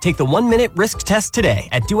does. Take the 1-minute risk test today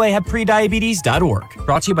at doihaveprediabetes.org.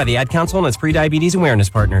 Brought to you by the Ad Council and its Prediabetes Awareness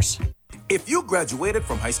Partners. If you graduated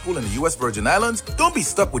from high school in the U.S. Virgin Islands, don't be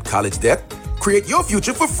stuck with college debt. Create your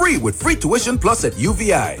future for free with Free Tuition Plus at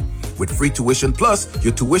UVI. With Free Tuition Plus,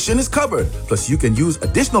 your tuition is covered. Plus, you can use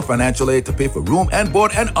additional financial aid to pay for room and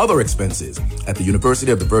board and other expenses. At the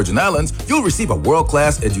University of the Virgin Islands, you'll receive a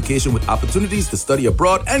world-class education with opportunities to study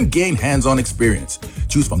abroad and gain hands-on experience.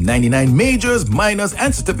 Choose from 99 majors, minors,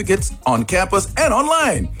 and certificates on campus and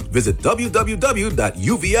online. Visit www.uvi.edu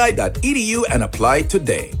and apply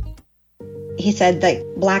today. He said that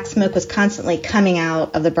black smoke was constantly coming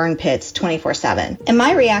out of the burn pits 24/7. And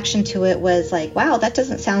my reaction to it was like, wow, that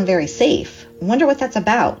doesn't sound very safe. I wonder what that's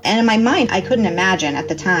about. And in my mind, I couldn't imagine at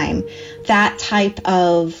the time that type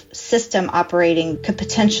of system operating could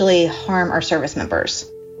potentially harm our service members.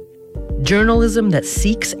 Journalism that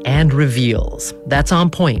seeks and reveals. That's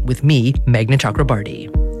On Point with me, Meghna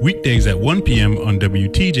Chakrabarti. Weekdays at 1 p.m. on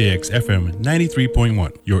WTJX FM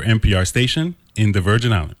 93.1, your NPR station in the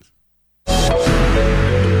Virgin Islands.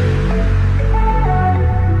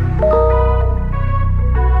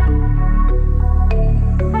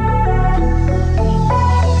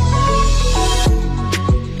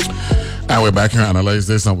 And we're back here to analyze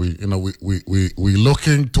this, and we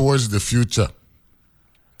looking towards the future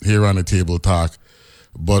here on the Table Talk,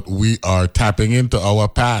 but we are tapping into our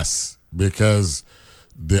past because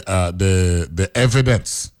the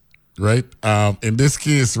evidence, right? In this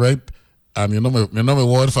case, right? And you know my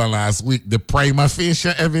word from last week, the prima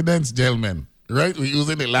facie evidence, gentlemen, right? We're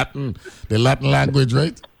using the Latin language,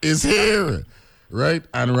 right? Is here, right?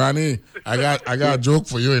 And Ronnie, I got a joke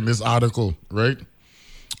for you in this article, right?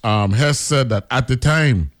 Hess said that at the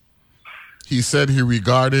time, he said he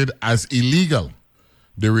regarded as illegal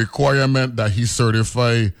the requirement that he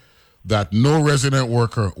certify that no resident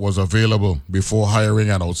worker was available before hiring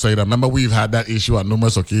an outsider. Remember, we've had that issue on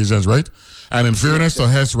numerous occasions, right? And in fairness to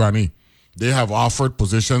Hess, Ronnie, they have offered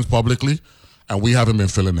positions publicly, and we haven't been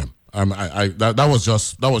filling them. That was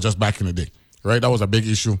just back in the day, right? That was a big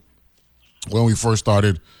issue when we first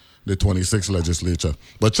started the 26th legislature.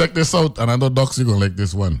 But check this out, and I know Docs, you're gonna like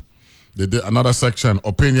this one. They did another section,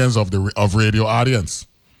 opinions of radio audience.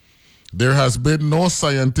 There has been no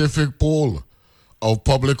scientific poll of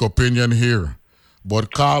public opinion here,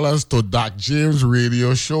 but callers to Doc James'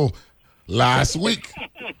 radio show last week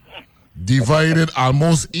divided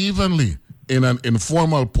almost evenly in an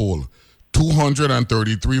informal poll,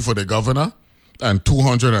 233 for the governor and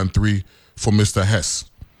 203 for Mr. Hess.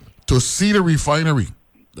 To see the refinery,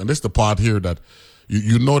 and this is the part here that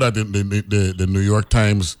you know that the New York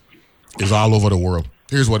Times is all over the world.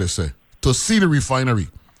 Here's what it says. To see the refinery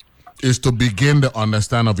is to begin the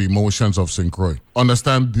understand of emotions of St. Croix.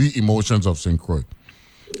 Understand the emotions of St. Croix.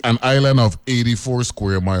 An island of 84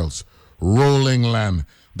 square miles, rolling land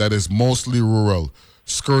that is mostly rural,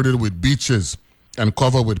 skirted with beaches and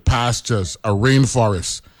covered with pastures, a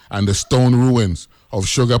rainforest, and the stone ruins of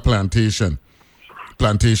sugar plantations.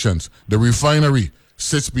 The refinery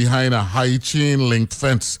sits behind a high chain-linked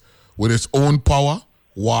fence with its own power,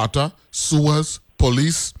 water, sewers,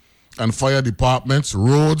 police, and fire departments,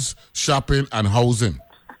 roads, shopping, and housing.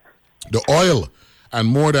 The oil and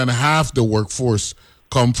more than half the workforce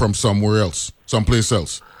come from someplace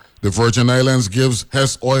else. The Virgin Islands gives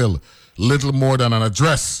Hess Oil little more than an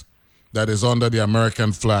address that is under the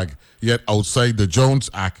American flag, yet outside the Jones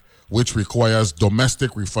Act, which requires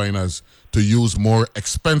domestic refiners to use more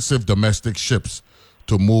expensive domestic ships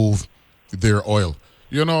to move their oil.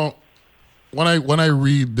 You know, when I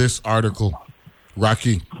read this article,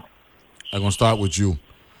 Rocky, I'm going to start with you.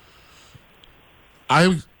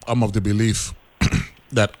 I am of the belief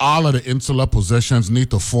that all of the insular possessions need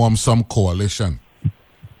to form some coalition,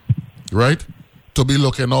 right? To be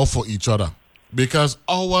looking out for each other. Because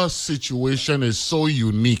our situation is so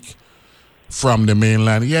unique from the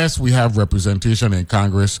mainland. Yes, we have representation in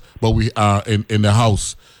Congress, but we are in the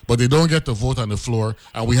House. But they don't get to vote on the floor,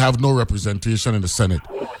 and we have no representation in the Senate,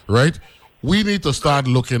 right? We need to start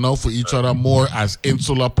looking out for each other more as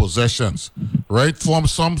insular possessions, right? Form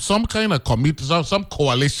some kind of committee, some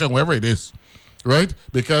coalition, wherever it is, right?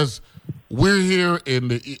 Because we're here in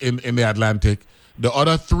the Atlantic. The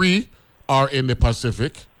other three are in the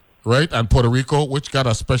Pacific, right? And Puerto Rico, which got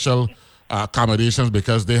a special accommodations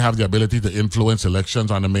because they have the ability to influence elections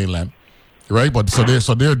on the mainland, right? But so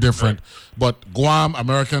they're different. But Guam,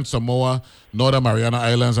 American Samoa, Northern Mariana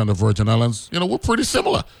Islands, and the Virgin Islands, we're pretty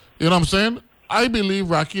similar. You know what I'm saying? I believe,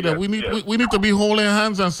 Rocky, that we need to be holding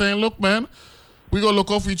hands and saying, look, man, We gotta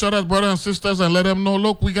look out for each other as brothers and sisters and let them know,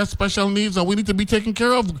 look, we got special needs and we need to be taken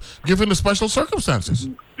care of given the special circumstances.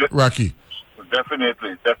 Rocky.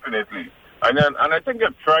 Definitely. And I think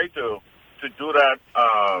they've tried to do that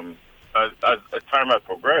as time has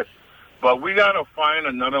progressed. But we got to find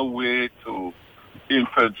another way to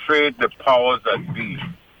infiltrate the powers that be,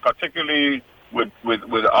 particularly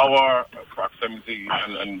with our proximity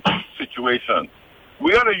and situation.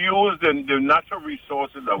 We got to use the natural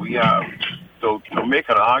resources that we have to make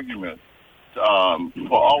an argument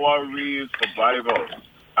for our real survival.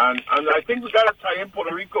 And I think we got to tie in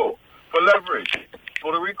Puerto Rico for leverage.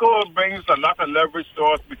 Puerto Rico brings a lot of leverage to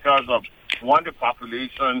us because of, one, the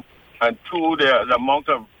population, and two, the amount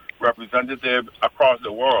of representatives across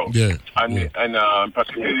the world, and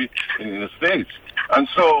particularly in the States. And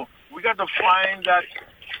so we got to find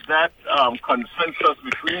that consensus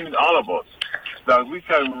between all of us that we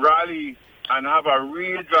can rally and have a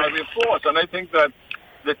real driving force. And I think that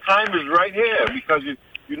the time is right here because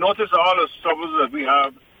you notice all the troubles that we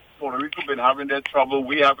have. Puerto Rico been having their trouble.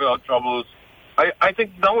 We have our troubles. I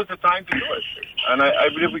think now is the time to do it. And I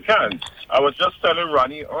believe we can. I was just telling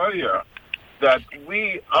Ronnie earlier that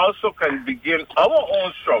we also can begin our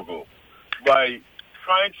own struggle by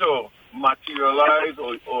trying to materialize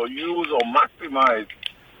or use or maximize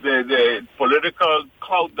the political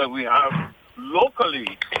clout that we have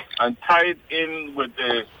locally and tied in with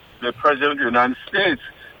the President of the United States,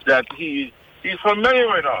 that he's familiar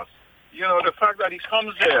with us. You know, the fact that he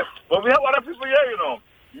comes here. But we have other people here, you know.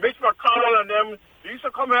 Mitch McConnell and them, they used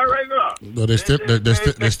to come here regular. No, they're still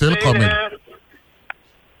coming. Here,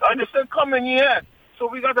 and they're still coming here. So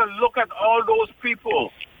we got to look at all those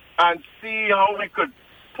people and see how we could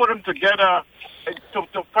put them together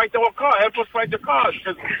to fight our cause, help us fight the cause.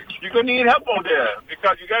 Because you're going to need help out there.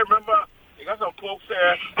 Because you got to remember, you got some folks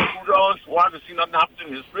there who don't want to see nothing happen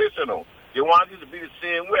in this place, you know. They want it to be the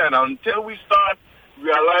same way. And until we start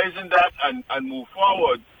realizing that and move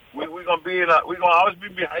forward, we're gonna always be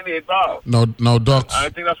behind the eight ball. No, Docs. I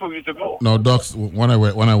think that's where we need to go. No, Docs. When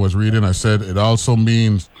I was reading, I said it also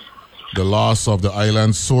means the loss of the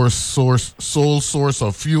island's sole source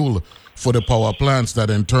of fuel for the power plants that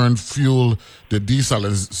in turn fuel the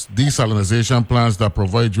desalinization plants that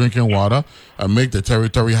provide drinking water and make the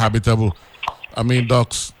territory habitable. I mean,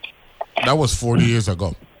 Docs, that was 40 years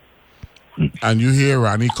ago. And you hear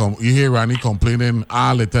Rani complaining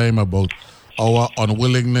all the time about our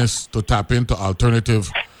unwillingness to tap into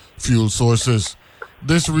alternative fuel sources.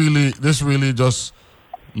 This really just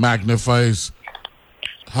magnifies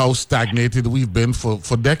how stagnated we've been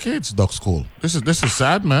for decades, Doc School. This is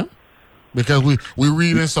sad, man, because we're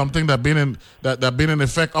reading something that been in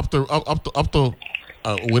effect up to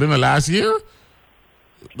within the last year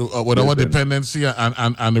with our dependency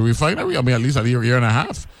and the refinery. I mean, at least a year and a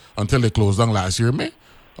half until they closed down last year, May.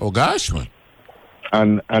 Oh gosh, man.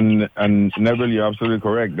 And Neville, you're absolutely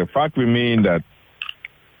correct. The fact remains that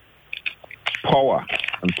power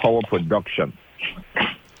and power production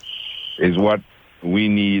is what we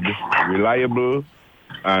need, reliable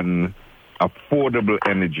and affordable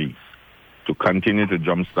energy to continue to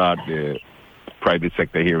jumpstart the private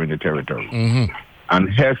sector here in the territory. Mm-hmm. And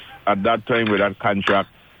Hess, at that time with that contract,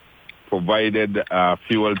 provided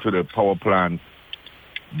fuel to the power plant,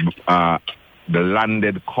 the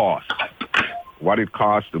landed cost, what it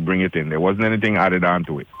cost to bring it in. There wasn't anything added on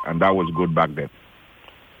to it, and that was good back then.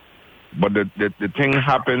 But the thing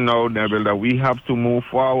happened now, Neville, that we have to move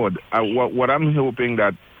forward. What I'm hoping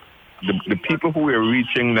that the people who are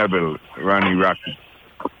reaching, Neville, Rani Raki,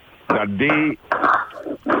 that they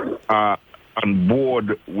are on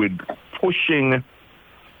board with pushing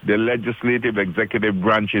the legislative, executive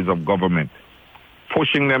branches of government,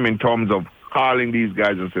 pushing them in terms of calling these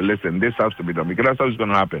guys and say, listen, this has to be done, because that's how it's going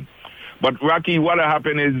to happen. But, Rocky, what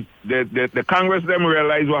happened is the Congress them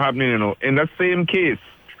realized what happened, you know. In that same case,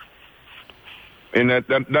 in that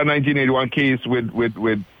 1981 case with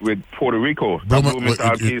Puerto Rico, the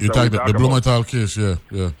Blumenthal case, yeah.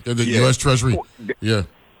 The U.S. Treasury, yeah.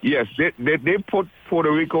 Yes, they put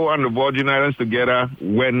Puerto Rico and the Virgin Islands together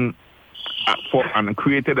and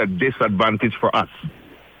created a disadvantage for us.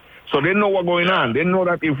 So they know what's going on. They know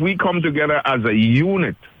that if we come together as a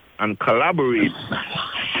unit and collaborate,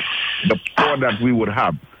 the power that we would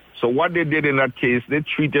have. So what they did in that case, they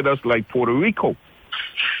treated us like Puerto Rico.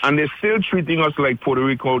 And they're still treating us like Puerto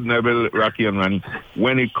Rico, Neville, Rocky, and Rani,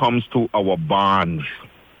 when it comes to our bonds.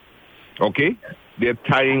 Okay? They're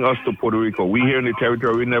tying us to Puerto Rico. We here in the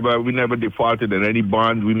territory, we never defaulted on any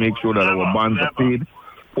bonds. We make sure that our bonds are paid.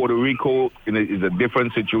 Puerto Rico is a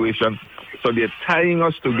different situation. So they're tying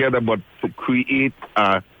us together, but to create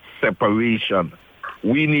a separation.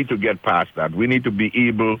 We need to get past that. We need to be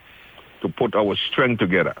able to put our strength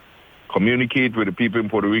together, communicate with the people in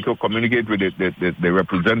Puerto Rico, communicate with the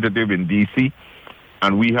representative in D.C.,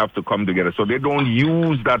 and we have to come together so they don't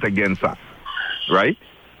use that against us, right?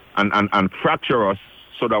 And fracture us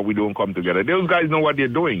so that we don't come together. Those guys know what they're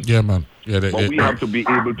doing. Yeah, man. Yeah, but we have to be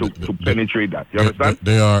able to penetrate that. You understand?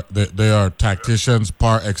 They are tacticians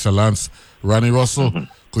par excellence. Ronnie Russell,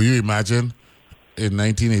 could you imagine in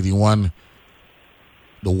 1981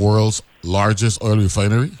 the world's largest oil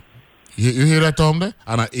refinery? You hear that, Tom? There?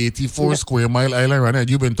 On an 84 square mile island, right? And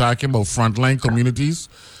you've been talking about frontline communities,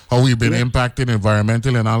 how we've been impacted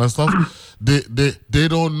environmentally and all that stuff. They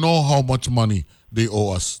don't know how much money they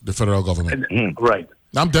owe us, the federal government. Right.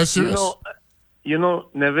 I'm dead serious. You know,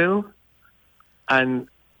 Neville, and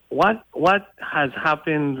what has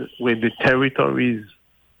happened with the territories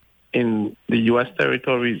in the U.S.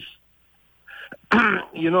 territories,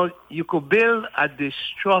 you could build a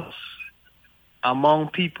distrust among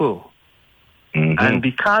people. And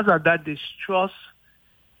because of that distrust,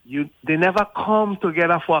 they never come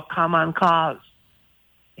together for a common cause.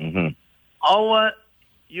 Our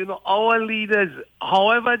leaders,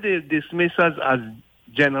 however they dismiss us as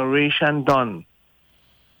generation done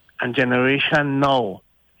and generation now,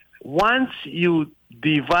 once you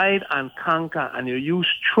divide and conquer and you use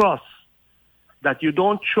trust, that you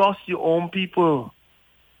don't trust your own people,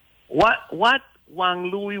 what Wang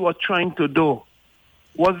Louis was trying to do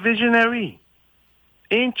was visionary.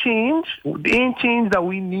 Ain't change that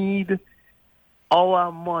we need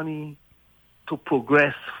our money to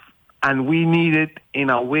progress, and we need it in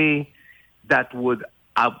a way that would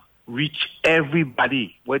reach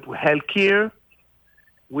everybody with healthcare,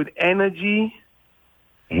 with energy,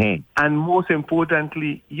 and most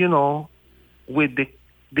importantly, with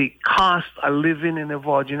the cost of living in the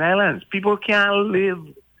Virgin Islands. People can't live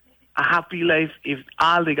a happy life if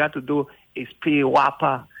all they got to do is pay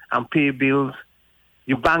WAPA and pay bills.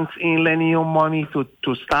 Your banks ain't lending you money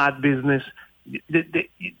to start business.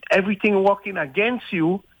 Everything working against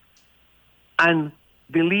you, and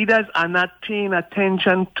the leaders are not paying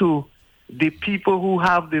attention to the people who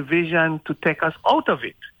have the vision to take us out of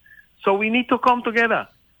it. So we need to come together.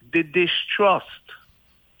 The distrust,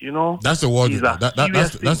 That's the word.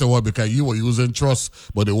 That's the word, because you were using trust,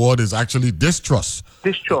 but the word is actually distrust.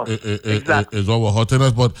 Distrust. Exactly. Is what we're hurting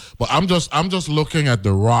us. But I'm just looking at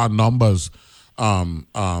the raw numbers.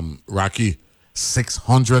 Rocky,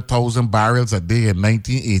 600,000 barrels a day in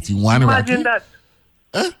 1981. Imagine Rocky?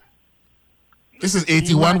 that. This is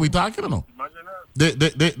 81 we're talking about.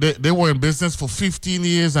 They were in business for 15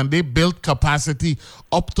 years and they built capacity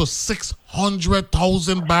up to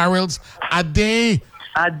 600,000 barrels a day.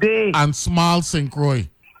 And small St. Croix.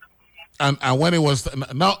 And when it was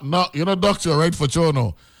Doctor, right, for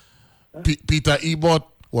Chono, Peter Ebert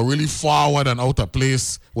were really forward and out of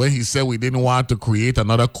place when he said we didn't want to create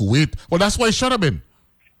another Kuwait. Well, that's why it should have been.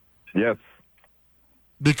 Yes.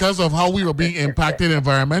 Because of how we were being impacted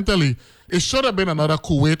environmentally, it should have been another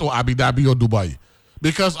Kuwait or Abu Dhabi or Dubai.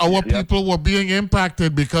 Because our people were being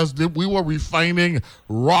impacted because we were refining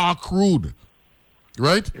raw crude.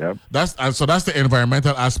 Right? Yep. That's the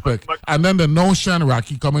environmental aspect. And then the notion,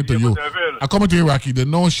 Rocky, coming to you. I'm coming to you, Rocky. The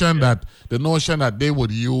notion that they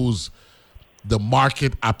would use the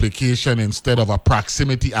market application instead of a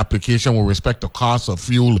proximity application with respect to cost of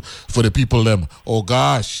fuel for the people them. Oh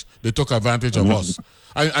gosh, they took advantage of us.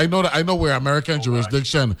 I know we're American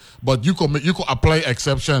jurisdiction, but you could apply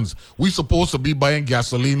exceptions. We supposed to be buying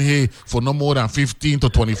gasoline here for no more than 15 to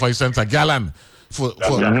 25 cents a gallon for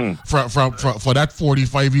that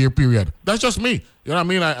 45-year period. That's just me. You know what I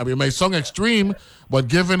mean? I mean, it may sound extreme, but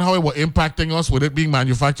given how it was impacting us with it being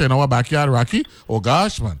manufactured in our backyard, Rocky, oh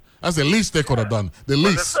gosh, man. That's the least they could have done. The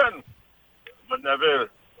least. But Neville,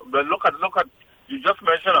 look at. You just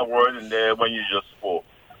mentioned a word in there when you just spoke.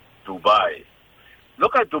 Dubai.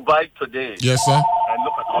 Look at Dubai today. Yes, sir. And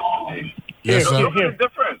look at us today. Yes, sir. Look at the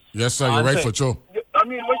difference. Yes, sir. You're right for sure. I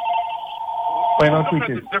mean, look at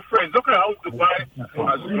the difference. Look at how Dubai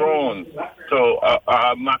has grown to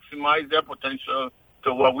maximize their potential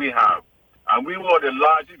to what we have, and we were the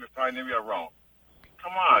largest refinery around.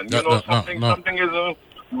 Come on, something isn't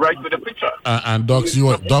right with the picture. And Docs,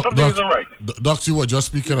 you were just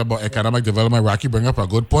speaking about economic development. Rocky bring up a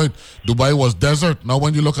good point. Dubai was desert. Now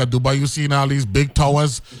when you look at Dubai, you see now these big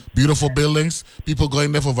towers, beautiful buildings, people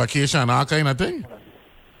going there for vacation and all kind of thing.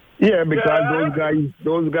 Yeah, because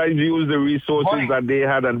those guys used the resources that they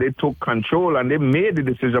had and they took control and they made the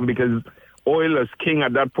decision because oil is king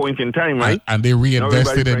at that point in time, right? And they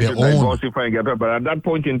reinvested in their own. But at that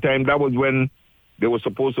point in time, that was when they were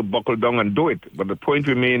supposed to buckle down and do it. But the point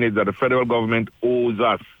remains is that the federal government owes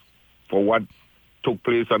us for what took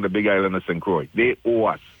place on the Big Island of St. Croix. They owe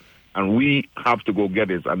us. And we have to go get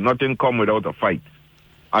it. And nothing come without a fight.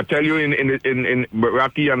 I tell you, in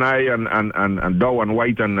Rocky and I and Dow and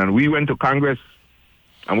White, and we went to Congress,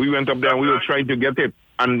 and we went up there and we were trying to get it.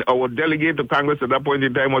 And our delegate to Congress at that point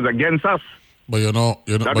in time was against us. But you know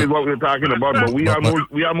that is what we're talking about. But we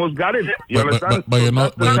almost got it. You understand? But you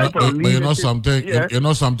know something. Yeah. You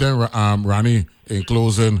know something, Ronnie. In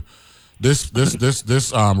closing, this res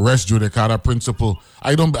judicata principle.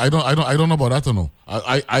 I don't know about that. No.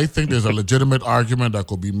 I think there's a legitimate argument that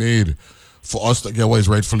could be made for us to get what is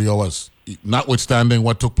rightfully ours, notwithstanding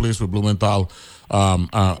what took place with Blumenthal and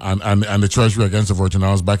the Treasury against the Virgin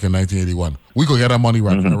Islands back in 1981. We could get our money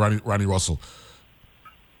right from Ronnie Russell.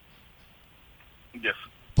 Yes.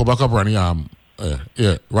 Pull back up, Ronnie.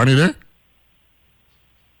 Yeah, Ronnie there?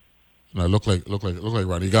 No, look like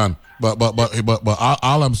Ronnie gone. But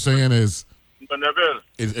all I'm saying is,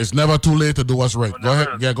 it's never too late to do what's right. Go ahead.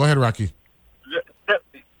 Yeah, go ahead, Rocky.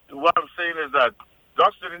 What I'm saying is that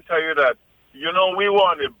Doc didn't tell you that. You know, we were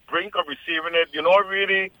on the brink of receiving it. You know what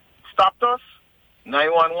really stopped us?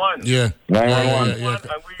 911. Yeah. 911.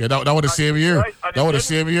 Yeah, that was the same year. Right? That was the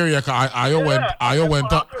same year. Yeah, I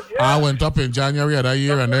went up in January of that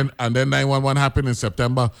year, and then 911 happened in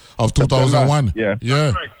September of 2001. Yeah.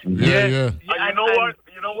 Yeah. And you know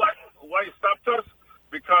what? Why it stopped us?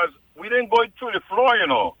 Because we didn't go through the floor, you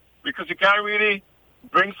know. Because you can't really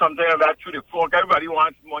bring something like that to the floor. Everybody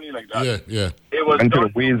wants money like that. Yeah. It was into the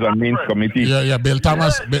Ways and Means Committee. Yeah. Bill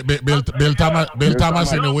Thomas in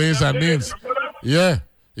the Ways and Means. Yeah.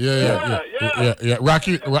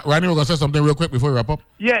 Ronnie, we're gonna say something real quick before we wrap up.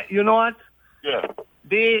 Yeah, you know what? Yeah.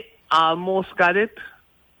 They almost got it.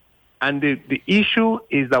 And the issue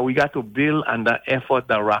is that we got to build on the effort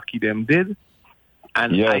that Rocky them did.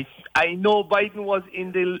 And I know Biden was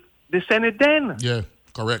in the Senate then. Yeah,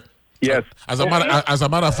 correct. Yes. As a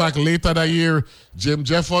matter of fact, later that year, Jim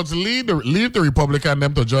Jeffords leave the Republican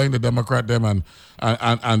them to join the Democrat them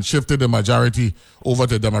and shifted the majority over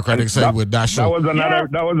to the Democratic side with Dashiell.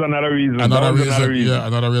 That was another reason. Another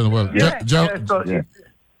reason. Well,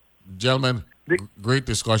 gentlemen, great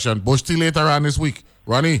discussion. Bush Tea later on this week.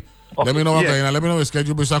 Ronnie, let me know let me know the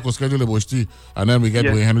schedule. We schedule the Bush Tea, and then we get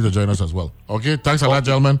Wayne Henry to join us as well. Okay, thanks a lot,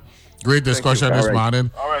 gentlemen. Great discussion this morning.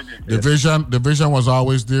 All right. The vision was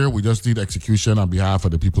always there. We just need execution on behalf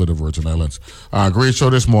of the people of the Virgin Islands. Great show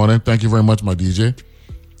this morning. Thank you very much, my DJ.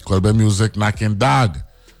 Colbert Music, knocking dog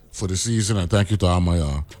for the season. And thank you to all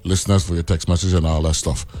my listeners for your text message and all that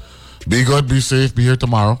stuff. Be good, be safe, be here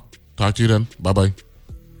tomorrow. Talk to you then. Bye-bye.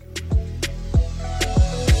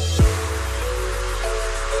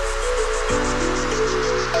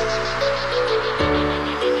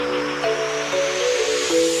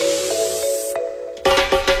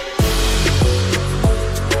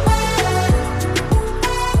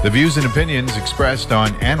 The views and opinions expressed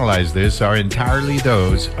on Analyze This are entirely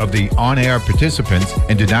those of the on-air participants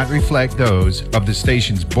and do not reflect those of the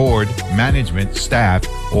station's board, management, staff,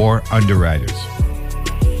 or underwriters.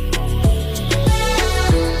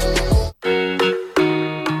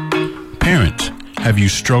 Parents, have you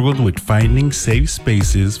struggled with finding safe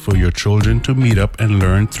spaces for your children to meet up and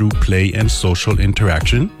learn through play and social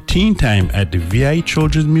interaction? Teen Time at the VI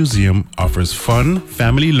Children's Museum offers fun,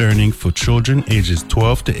 family learning for children ages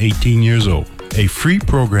 12 to 18 years old. A free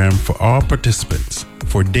program for all participants.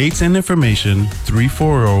 For dates and information,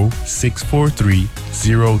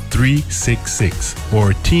 340-643-0366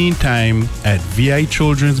 or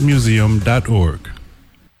teentime@vichildrensmuseum.org.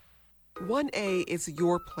 1A is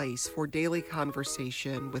your place for daily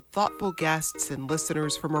conversation with thoughtful guests and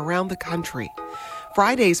listeners from around the country.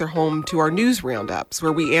 Fridays are home to our news roundups,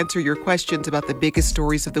 where we answer your questions about the biggest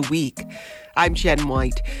stories of the week. I'm Jen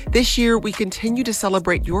White. This year, we continue to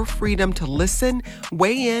celebrate your freedom to listen,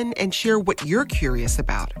 weigh in, and share what you're curious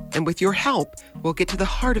about. And with your help, we'll get to the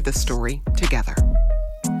heart of the story together.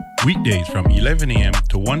 Weekdays from 11 a.m.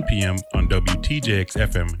 to 1 p.m. on WTJX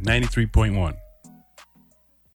FM 93.1.